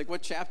posted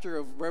what chapter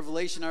of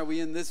Revelation are we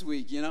in this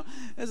week,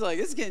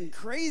 It's getting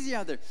crazy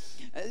out there.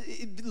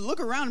 Look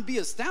around and be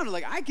astounded.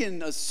 I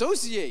can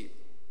associate.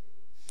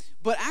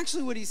 But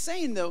actually what he's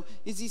saying, though,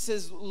 is he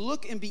says,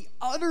 look and be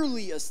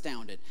utterly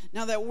astounded.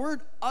 Now, that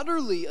word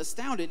utterly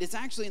astounded, it's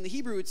actually in the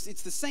Hebrew, it's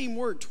the same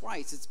word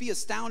twice. It's be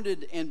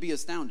astounded and be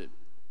astounded.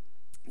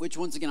 Which,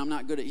 once again, I'm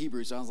not good at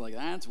Hebrew, so I was like,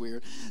 that's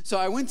weird. So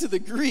I went to the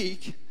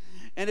Greek,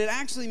 and it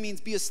actually means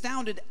be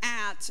astounded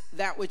at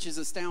that which is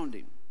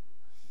astounding.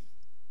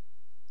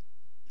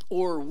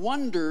 Or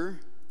wonder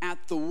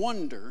at the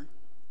wonder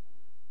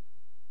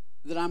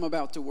that I'm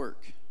about to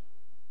work.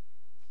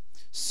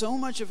 So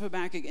much of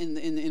Habakkuk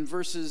in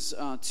verses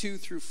 2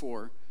 through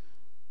 4,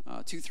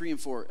 2, 3, and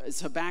 4,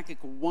 is Habakkuk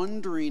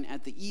wondering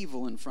at the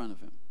evil in front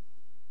of him.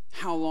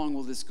 How long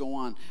will this go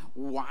on?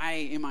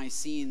 Why am I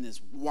seeing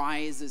this? Why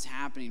is this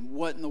happening?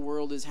 What in the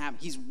world is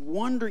happening? He's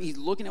wondering, he's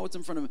looking at what's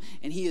in front of him,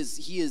 and he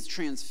is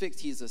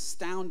transfixed. He is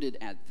astounded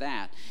at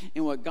that.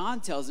 And what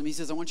God tells him, he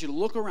says, I want you to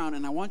look around,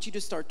 and I want you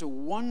to start to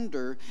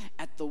wonder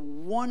at the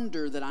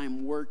wonder that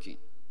I'm working.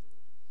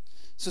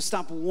 So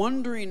stop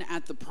wondering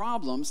at the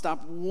problem,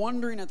 stop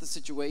wondering at the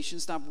situation,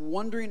 stop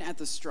wondering at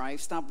the strife,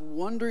 stop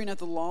wondering at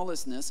the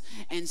lawlessness,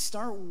 and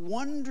start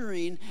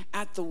wondering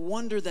at the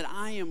wonder that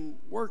I am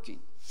working.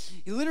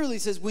 He literally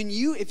says,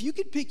 if you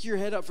could pick your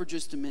head up for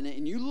just a minute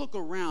and you look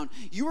around,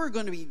 you are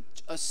going to be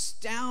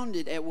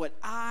astounded at what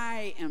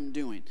I am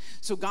doing.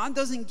 So God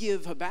doesn't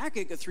give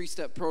Habakkuk a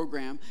 3-step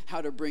program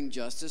how to bring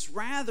justice.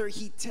 Rather,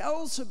 he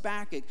tells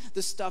Habakkuk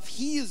the stuff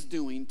he is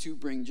doing to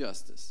bring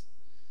justice.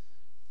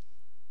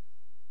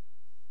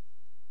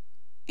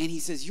 And he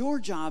says, your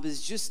job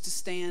is just to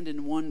stand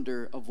in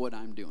wonder of what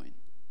I'm doing.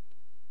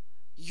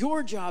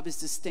 Your job is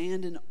to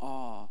stand in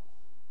awe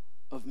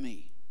of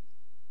me.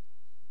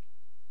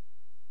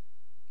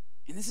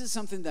 And this is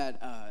something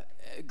that,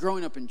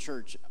 growing up in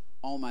church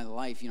all my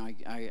life,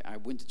 I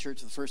went to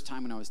church for the first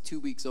time when I was 2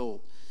 weeks old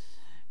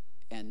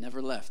and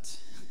never left.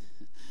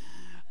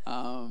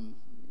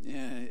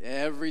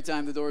 Every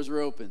time the doors were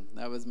open,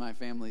 that was my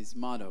family's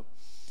motto.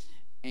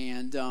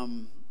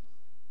 And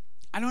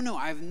I don't know,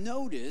 I've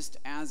noticed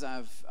as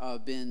I've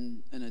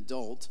been an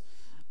adult,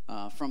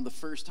 from the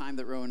first time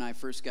that Ro and I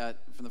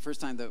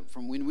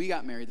from when we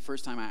got married, the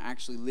first time I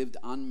actually lived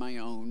on my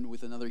own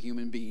with another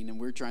human being, and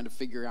we're trying to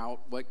figure out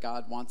what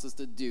God wants us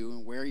to do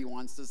and where he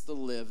wants us to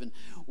live and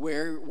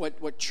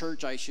what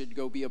church I should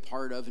go be a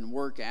part of and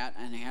work at,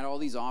 and I had all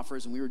these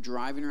offers, and we were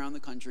driving around the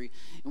country,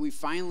 and we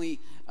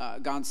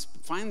God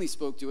finally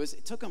spoke to us.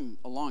 It took him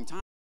a long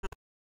time.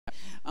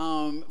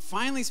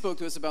 Finally spoke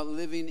to us about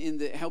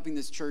helping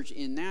this church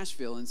in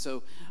Nashville. And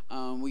so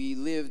we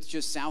lived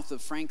just south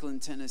of Franklin,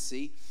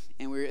 Tennessee,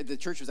 and the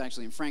church was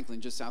actually in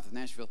Franklin, just south of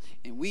Nashville,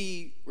 and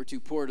we were too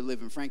poor to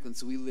live in Franklin,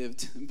 so we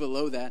lived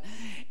below that.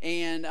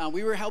 And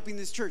we were helping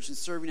this church and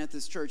serving at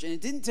this church, and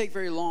it didn't take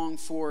very long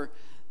for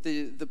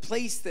the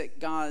place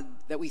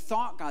that we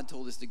thought God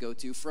told us to go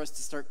to for us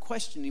to start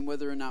questioning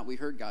whether or not we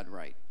heard God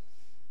right.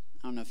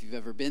 I don't know if you've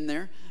ever been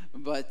there,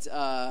 but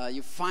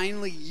you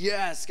finally,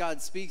 yes,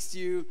 God speaks to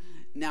you.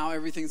 Now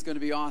everything's going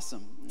to be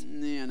awesome.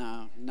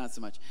 No, not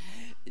so much.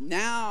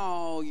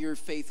 Now your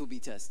faith will be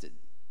tested.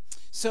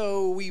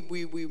 So we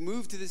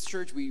moved to this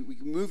church. We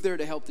moved there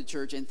to help the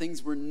church, and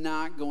things were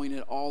not going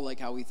at all like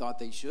how we thought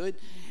they should,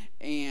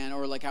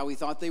 or like how we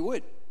thought they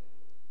would.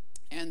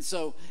 And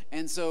so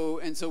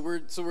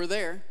we're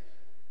there,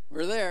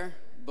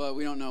 but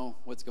we don't know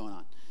what's going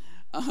on.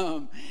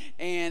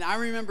 And I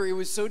remember it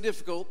was so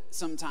difficult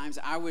sometimes.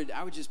 I would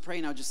just pray,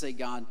 and I would just say,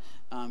 God,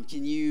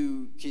 can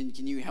you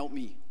help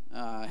me?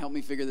 Help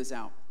me figure this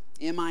out.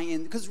 Am I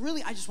in? Because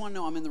really, I just want to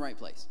know I'm in the right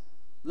place.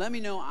 Let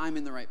me know I'm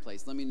in the right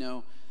place. Let me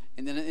know,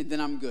 and then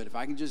I'm good. If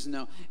I can just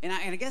know. And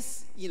I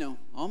guess,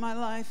 all my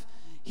life,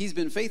 he's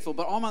been faithful,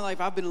 but all my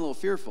life I've been a little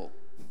fearful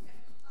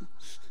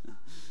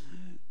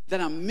that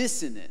I'm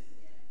missing it.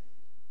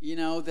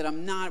 That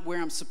I'm not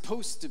where I'm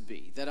supposed to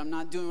be, that I'm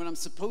not doing what I'm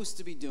supposed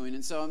to be doing.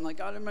 And so I'm like,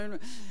 God, and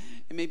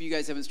maybe you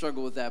guys haven't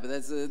struggled with that, but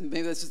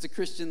maybe that's just a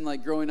Christian,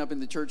 like, growing up in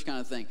the church kind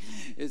of thing.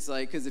 It's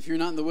like, because if you're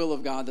not in the will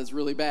of God, that's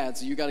really bad.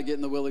 So you got to get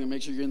in the will and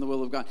make sure you're in the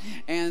will of God.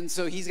 And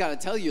so he's got to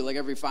tell you, like,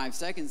 every 5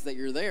 seconds that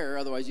you're there,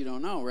 otherwise you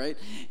don't know, right?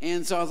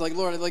 And so I was like,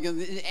 Lord,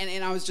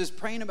 and I was just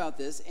praying about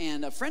this,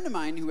 and a friend of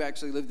mine who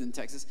actually lived in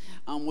Texas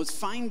was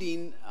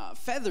finding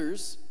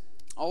feathers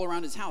all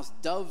around his house,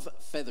 dove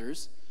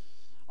feathers,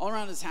 all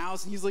around his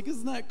house, and he's like,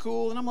 isn't that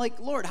cool? And I'm like,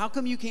 Lord, how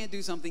come you can't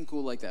do something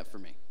cool like that for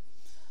me?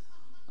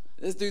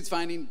 This dude's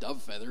finding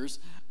dove feathers.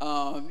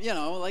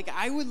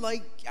 I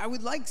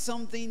would like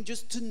something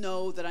just to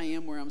know that I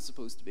am where I'm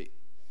supposed to be.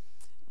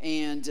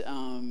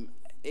 And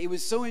it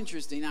was so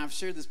interesting. I've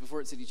shared this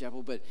before at City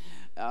Chapel, but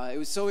it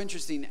was so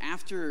interesting.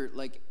 After,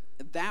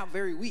 that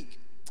very week,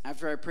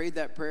 after I prayed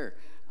that prayer,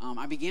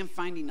 I began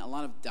finding a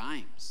lot of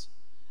dimes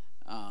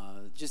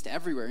just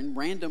everywhere in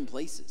random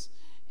places.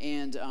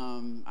 And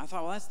I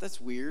thought, well, that's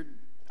weird.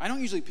 I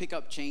don't usually pick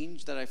up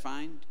change that I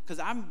find, because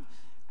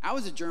I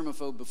was a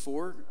germaphobe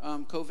before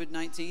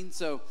COVID-19,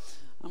 so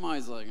I'm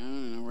always like, I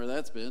don't know where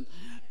that's been.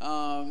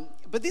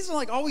 But these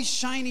are always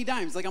shiny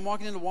dimes. Like, I'm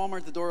walking into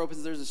Walmart, the door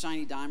opens, there's a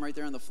shiny dime right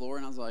there on the floor,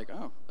 and I was like,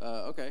 oh,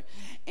 okay.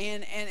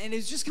 And it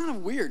was just kind of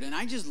weird, and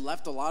I just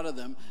left a lot of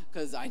them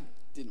because I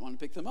didn't want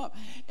to pick them up.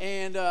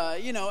 And,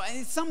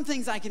 and some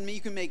things you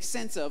can make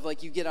sense of,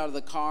 like you get out of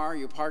the car,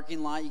 your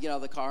parking lot, you get out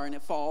of the car and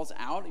it falls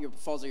out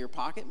of your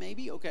pocket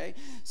maybe, okay.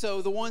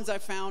 So the ones I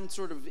found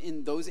sort of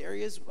in those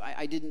areas,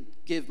 I didn't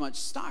give much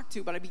stock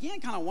to, but I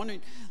began kind of wondering,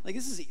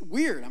 this is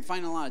weird. I'm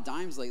finding a lot of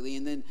dimes lately.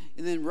 And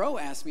then Ro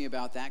asked me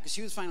about that, because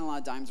she was finding a lot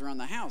of dimes around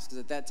the house, because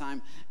at that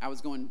time I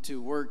was going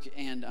to work,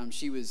 and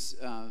she was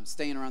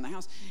staying around the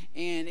house.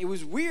 And it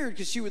was weird,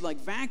 because she would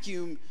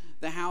vacuum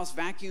the house,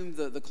 vacuum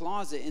the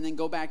closet, and then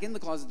go back in the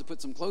closet to put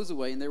some clothes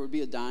away, and there would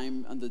be a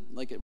dime on the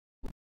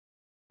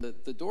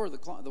door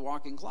of the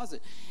walk-in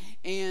closet.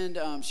 And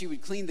she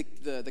would clean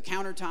the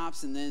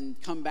countertops and then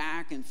come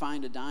back and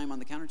find a dime on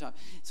the countertop.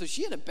 So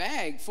she had a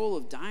bag full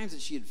of dimes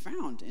that she had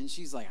found, and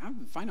she's like, I've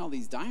been finding all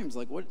these dimes.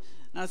 Like, what?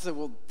 And I said,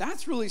 well,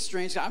 that's really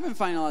strange. I've been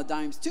finding a lot of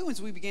dimes too. And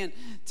so we began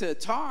to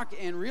talk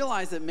and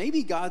realize that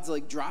maybe God's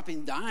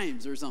dropping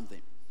dimes or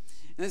something.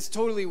 And it's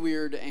totally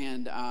weird,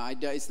 and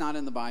it's not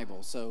in the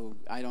Bible, so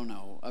I don't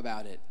know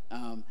about it.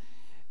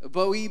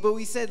 But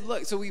we said,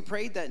 look, so we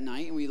prayed that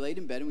night, and we laid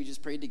in bed, and we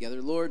just prayed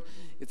together, Lord,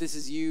 if this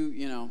is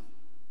you,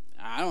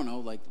 I don't know,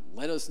 like,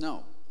 let us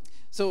know.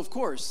 So, of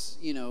course,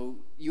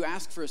 you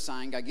ask for a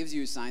sign, God gives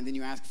you a sign, then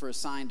you ask for a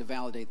sign to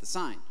validate the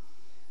sign.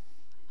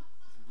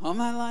 All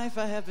my life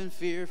I have been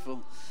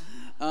fearful.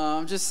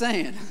 I'm just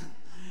saying.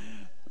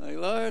 Like,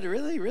 Lord,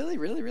 really, really,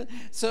 really, really?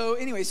 So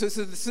anyway, so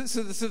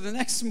the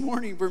next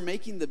morning we're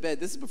making the bed.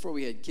 This is before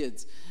we had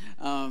kids.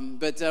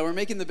 But we're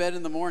making the bed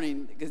in the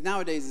morning, because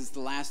nowadays it's the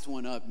last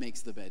one up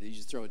makes the bed. You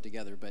just throw it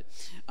together. But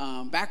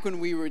back when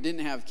we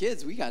didn't have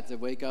kids, we got to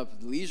wake up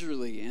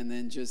leisurely and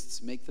then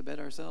just make the bed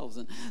ourselves.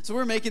 And so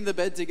we're making the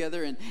bed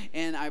together,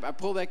 and I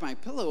pull back my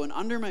pillow, and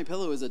under my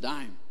pillow is a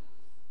dime.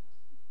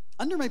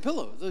 Under my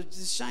pillow,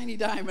 this shiny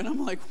dime. And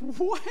I'm like,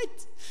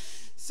 what?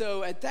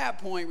 So at that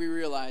point, we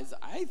realized,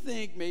 I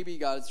think maybe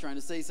God's trying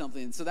to say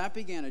something. And so that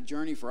began a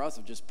journey for us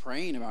of just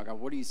praying about, God,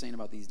 what are you saying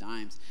about these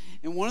dimes?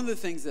 And one of the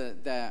things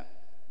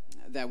that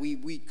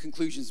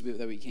conclusions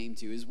that we came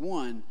to is,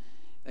 one,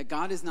 that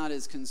God is not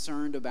as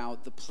concerned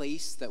about the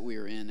place that we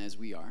are in as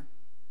we are,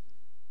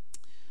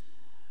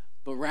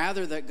 but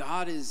rather that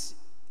God is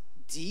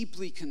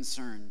deeply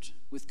concerned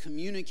with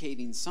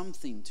communicating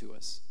something to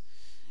us.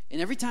 And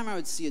every time I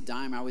would see a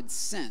dime, I would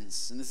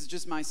sense, and this is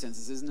just my sense,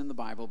 this isn't in the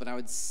Bible, but I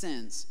would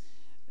sense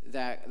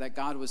that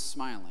God was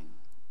smiling.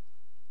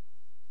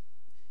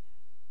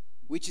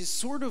 Which is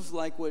sort of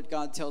like what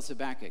God tells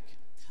Habakkuk.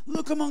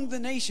 Look among the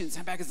nations.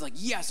 Habakkuk's like,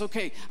 yes,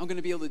 okay, I'm going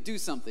to be able to do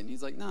something.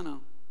 He's like,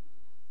 no.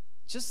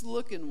 Just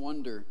look and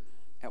wonder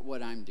at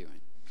what I'm doing.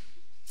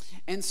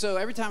 And so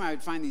every time I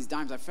would find these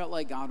dimes, I felt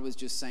like God was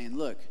just saying,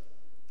 look,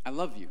 I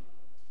love you.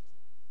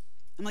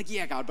 I'm like,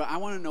 yeah, God, but I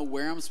want to know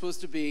where I'm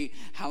supposed to be,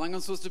 how long I'm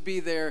supposed to be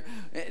there.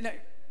 And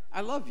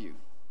I love you.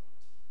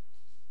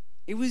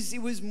 It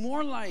was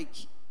more like,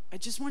 I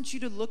just want you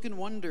to look and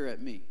wonder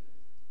at me.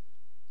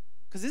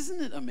 Because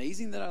isn't it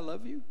amazing that I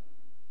love you?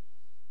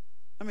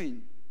 I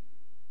mean,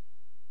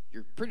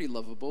 you're pretty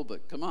lovable,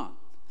 but come on.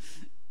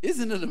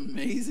 Isn't it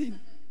amazing?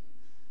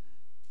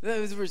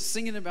 As we're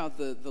singing about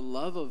the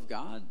love of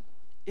God,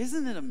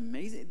 isn't it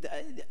amazing?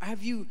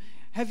 Have you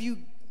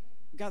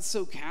got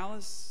so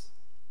callous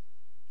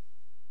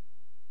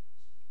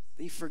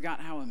that you forgot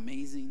how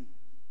amazing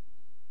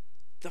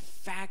the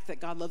fact that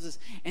God loves us?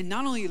 And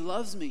not only he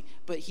loves me,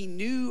 but he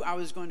knew I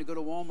was going to go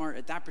to Walmart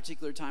at that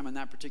particular time on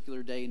that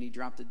particular day, and he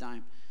dropped a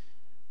dime.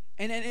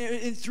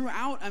 And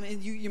throughout, I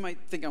mean, you might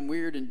think I'm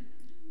weird and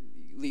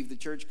leave the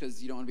church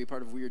because you don't want to be a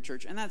part of a weird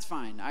church, and that's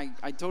fine.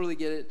 I totally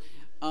get it.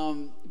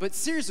 But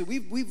seriously,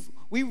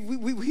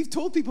 we've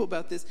told people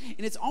about this,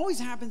 and it always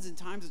happens in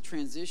times of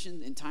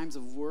transition, in times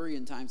of worry,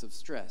 in times of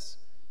stress.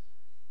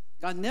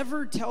 God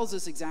never tells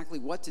us exactly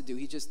what to do.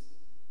 He just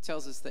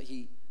tells us that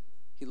he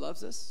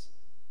loves us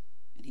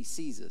and he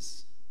sees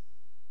us.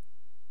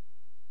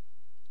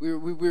 We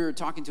were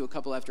talking to a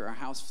couple after our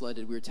house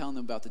flooded. We were telling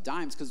them about the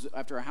dimes, because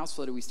after our house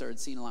flooded, we started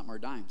seeing a lot more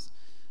dimes.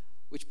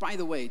 Which, by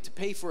the way, to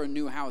pay for a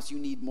new house, you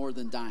need more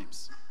than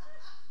dimes.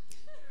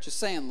 Just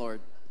saying,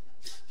 Lord.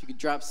 If you could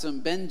drop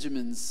some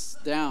Benjamins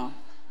down,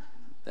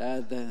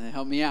 that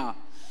help me out.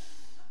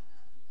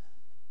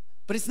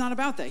 But it's not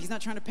about that. He's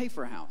not trying to pay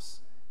for a house.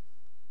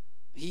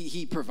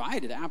 He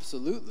provided,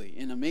 absolutely,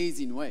 in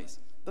amazing ways.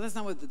 But that's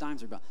not what the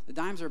dimes are about. The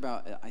dimes are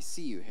about, I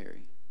see you,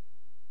 Harry.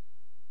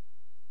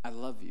 I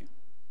love you.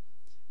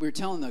 We were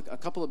telling a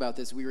couple about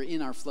this. We were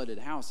in our flooded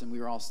house, and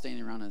we were all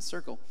standing around in a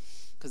circle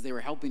because they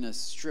were helping us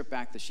strip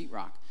back the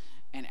sheetrock.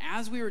 And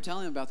as we were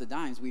telling them about the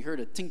dimes, we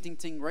heard a ting, ting,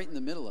 ting right in the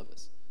middle of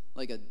us.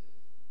 Like a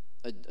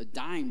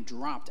dime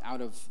dropped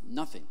out of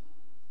nothing.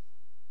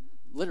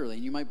 Literally,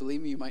 and you might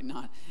believe me, you might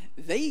not.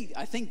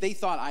 I think they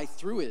thought I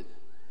threw it.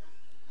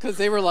 Because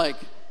they were like,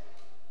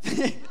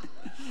 and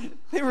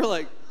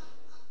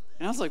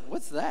I was like,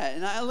 what's that?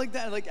 And I looked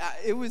at it,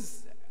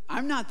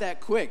 I'm not that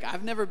quick.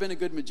 I've never been a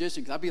good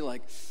magician, because I'd be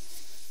like,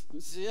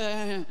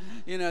 yeah,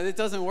 it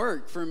doesn't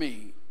work for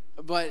me.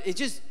 But it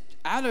just,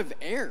 out of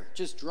air,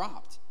 just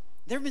dropped.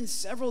 There have been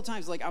several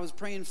times, like I was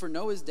praying for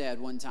Noah's dad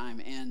one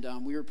time,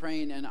 and we were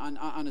praying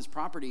on his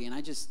property, and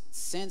I just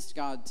sensed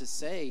God to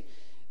say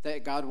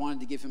that God wanted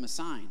to give him a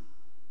sign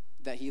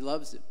that he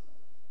loves him.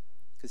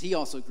 Because he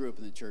also grew up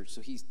in the church, so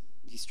he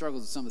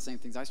struggles with some of the same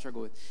things I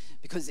struggle with.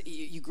 Because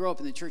you grow up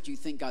in the church, you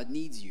think God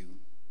needs you,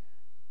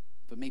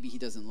 but maybe he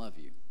doesn't love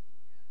you.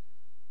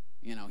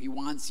 He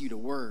wants you to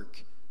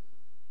work.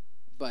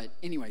 But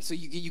anyway, so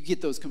you get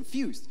those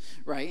confused,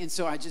 right? And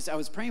so I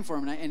was praying for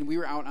him, and we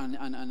were out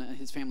on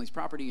his family's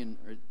property,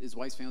 or his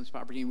wife's family's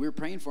property, and we were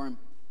praying for him.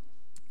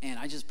 And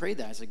I just prayed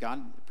that. I said, God,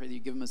 I pray that you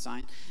give him a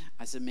sign.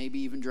 I said, maybe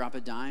even drop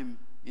a dime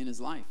in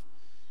his life.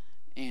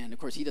 And, of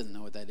course, he doesn't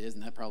know what that is,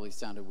 and that probably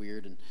sounded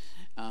weird.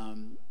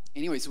 And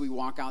anyway, so we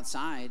walk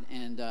outside,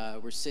 and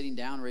we're sitting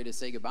down ready to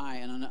say goodbye,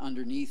 and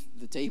underneath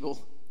the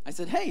table, I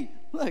said, hey,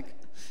 look,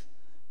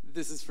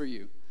 this is for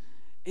you.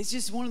 It's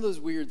just one of those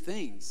weird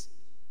things,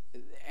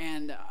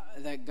 and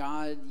that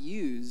God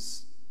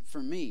used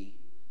for me.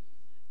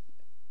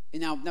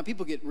 And now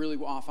people get really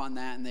off on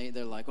that, and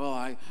they're like, oh,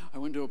 I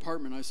went to an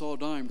apartment, I saw a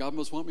dime. God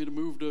must want me to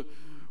move to,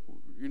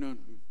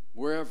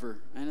 wherever.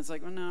 And it's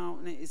like, well, no,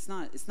 it's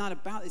not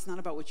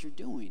about what you're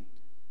doing.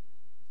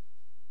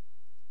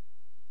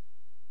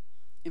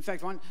 In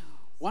fact,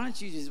 why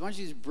don't you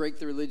just break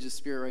the religious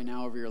spirit right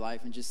now over your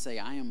life and just say,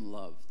 I am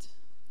loved.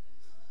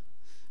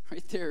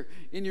 Right there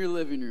in your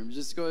living room.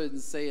 Just go ahead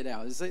and say it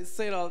out.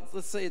 Say it all.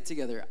 Let's say it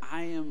together.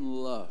 I am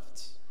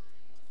loved.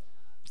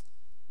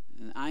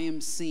 And I am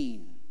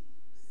seen.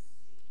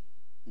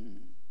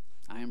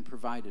 I am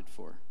provided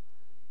for.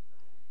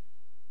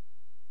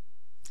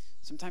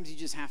 Sometimes you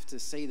just have to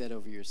say that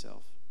over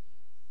yourself.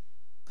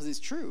 Because it's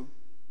true.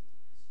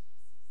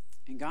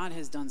 And God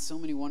has done so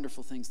many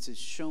wonderful things to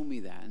show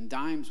me that. And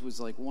Dimes was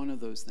like one of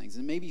those things.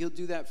 And maybe he'll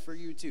do that for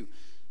you too.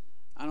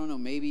 I don't know.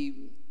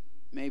 Maybe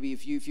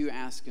if you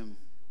ask him.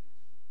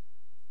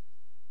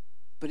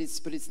 But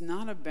it's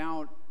not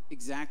about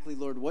exactly,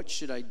 Lord, what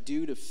should I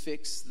do to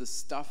fix the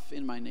stuff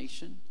in my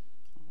nation?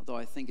 Although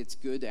I think it's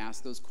good to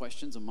ask those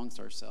questions amongst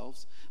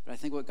ourselves. But I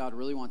think what God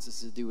really wants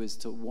us to do is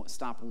to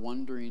stop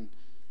wondering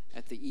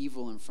at the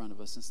evil in front of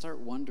us and start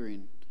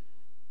wondering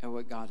at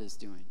what God is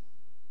doing.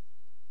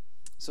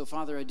 So,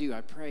 Father,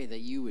 I pray that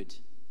you would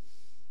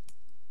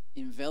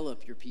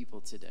envelop your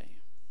people today.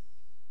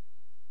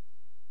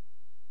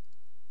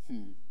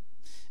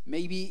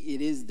 Maybe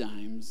it is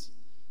dimes,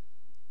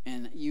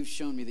 and you've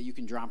shown me that you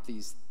can drop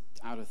these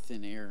out of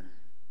thin air.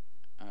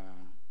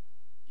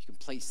 You can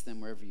place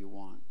them wherever you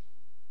want.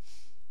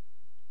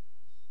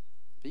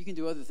 But you can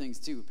do other things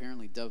too.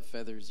 Apparently, dove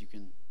feathers, I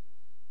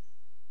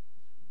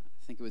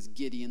think it was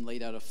Gideon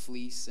laid out a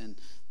fleece and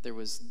there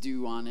was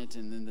dew on it,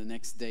 and then the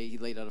next day he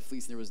laid out a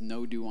fleece and there was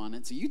no dew on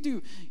it. So you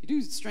do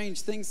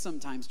strange things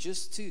sometimes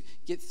just to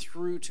get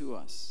through to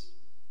us.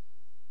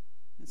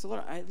 And so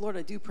Lord,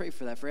 I do pray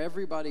for that, for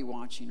everybody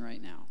watching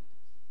right now.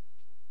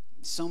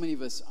 So many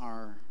of us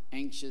are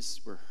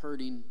anxious, we're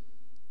hurting,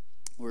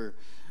 we're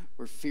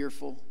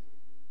fearful.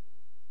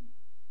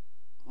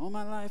 All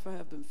my life I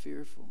have been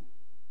fearful.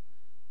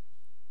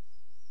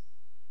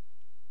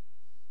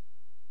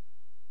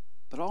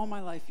 But all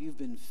my life you've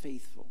been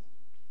faithful.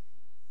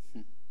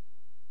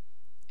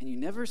 And you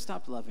never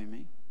stopped loving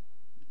me,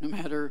 no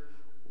matter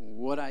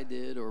what I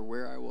did or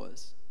where I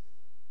was.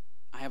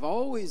 I have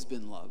always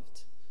been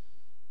loved.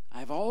 I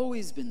have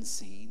always been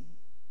seen.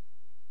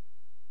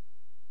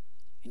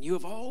 And you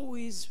have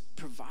always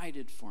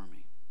provided for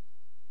me.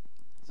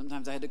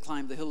 Sometimes I had to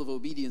climb the hill of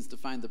obedience to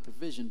find the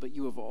provision, but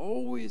you have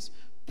always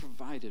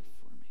provided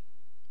for me.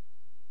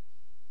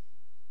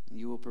 And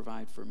you will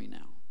provide for me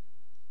now.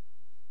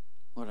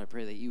 Lord, I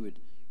pray that you would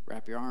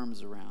wrap your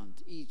arms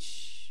around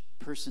each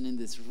person in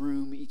this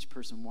room, each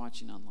person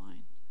watching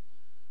online.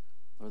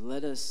 Lord,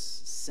 let us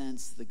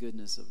sense the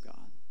goodness of God.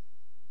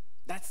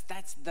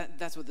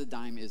 That's what the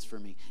dime is for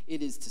me.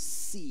 It is to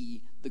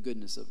see the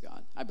goodness of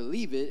God. I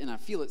believe it and I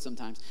feel it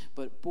sometimes,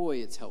 but boy,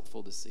 it's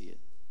helpful to see it.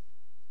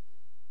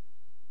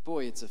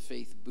 Boy, it's a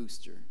faith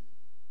booster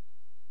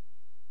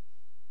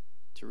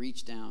to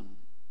reach down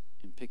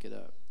and pick it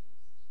up.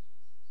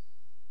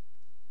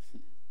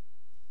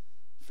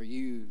 For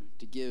you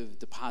to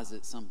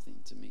deposit something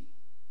to me.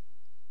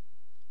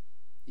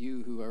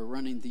 You who are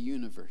running the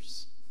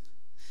universe.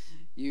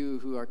 You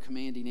who are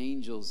commanding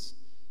angels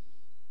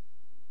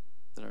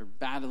that are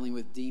battling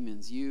with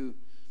demons. You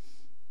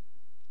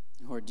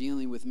who are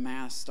dealing with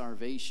mass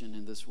starvation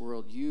in this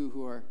world. You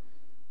who are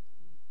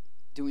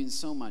doing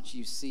so much.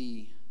 You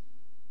see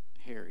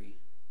Harry.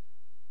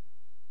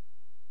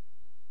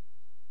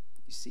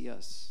 You see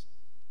us.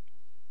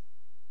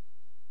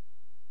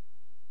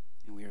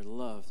 And we are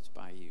loved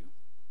by you.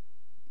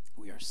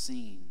 We are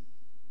seen.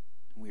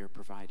 And we are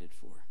provided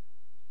for.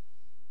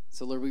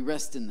 So, Lord, we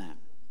rest in that.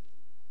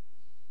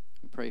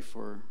 We pray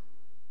for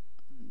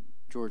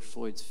George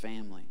Floyd's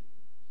family.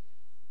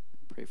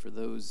 We pray for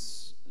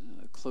those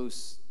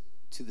close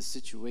to the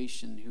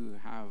situation who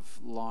have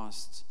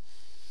lost,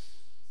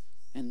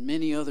 and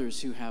many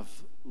others who have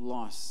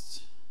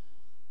lost.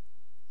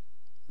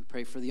 We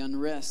pray for the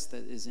unrest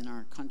that is in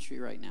our country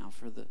right now,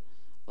 for the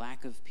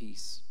lack of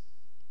peace.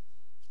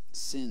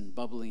 Sin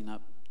bubbling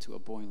up to a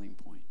boiling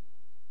point.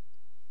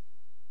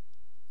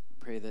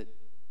 Pray that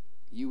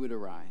you would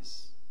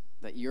arise,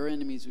 that your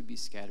enemies would be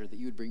scattered, that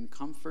you would bring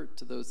comfort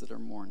to those that are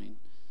mourning,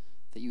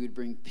 that you would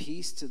bring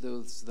peace to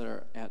those that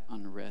are at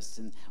unrest,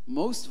 and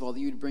most of all, that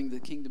you would bring the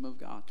kingdom of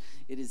God.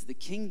 It is the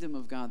kingdom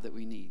of God that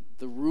we need,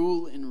 the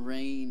rule and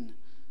reign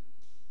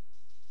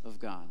of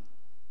God.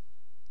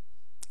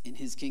 In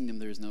his kingdom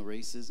there is no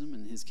racism.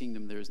 In his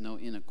kingdom there is no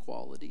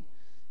inequality.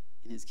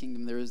 In his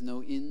kingdom there is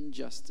no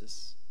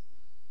injustice.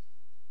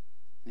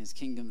 In his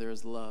kingdom there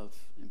is love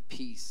and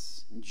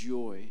peace and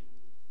joy,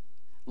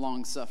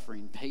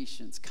 long-suffering,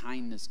 patience,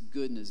 kindness,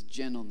 goodness,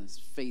 gentleness,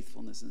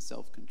 faithfulness, and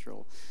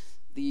self-control.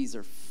 These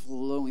are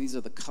flowing. These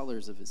are the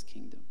colors of his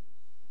kingdom.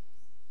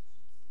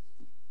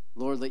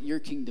 Lord, let your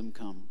kingdom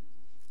come.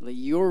 Let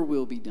your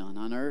will be done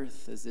on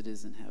earth as it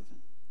is in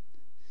heaven.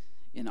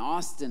 In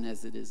Austin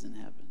as it is in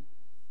heaven.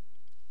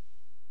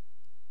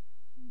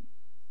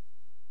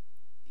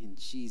 In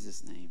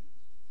Jesus' name,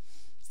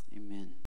 amen.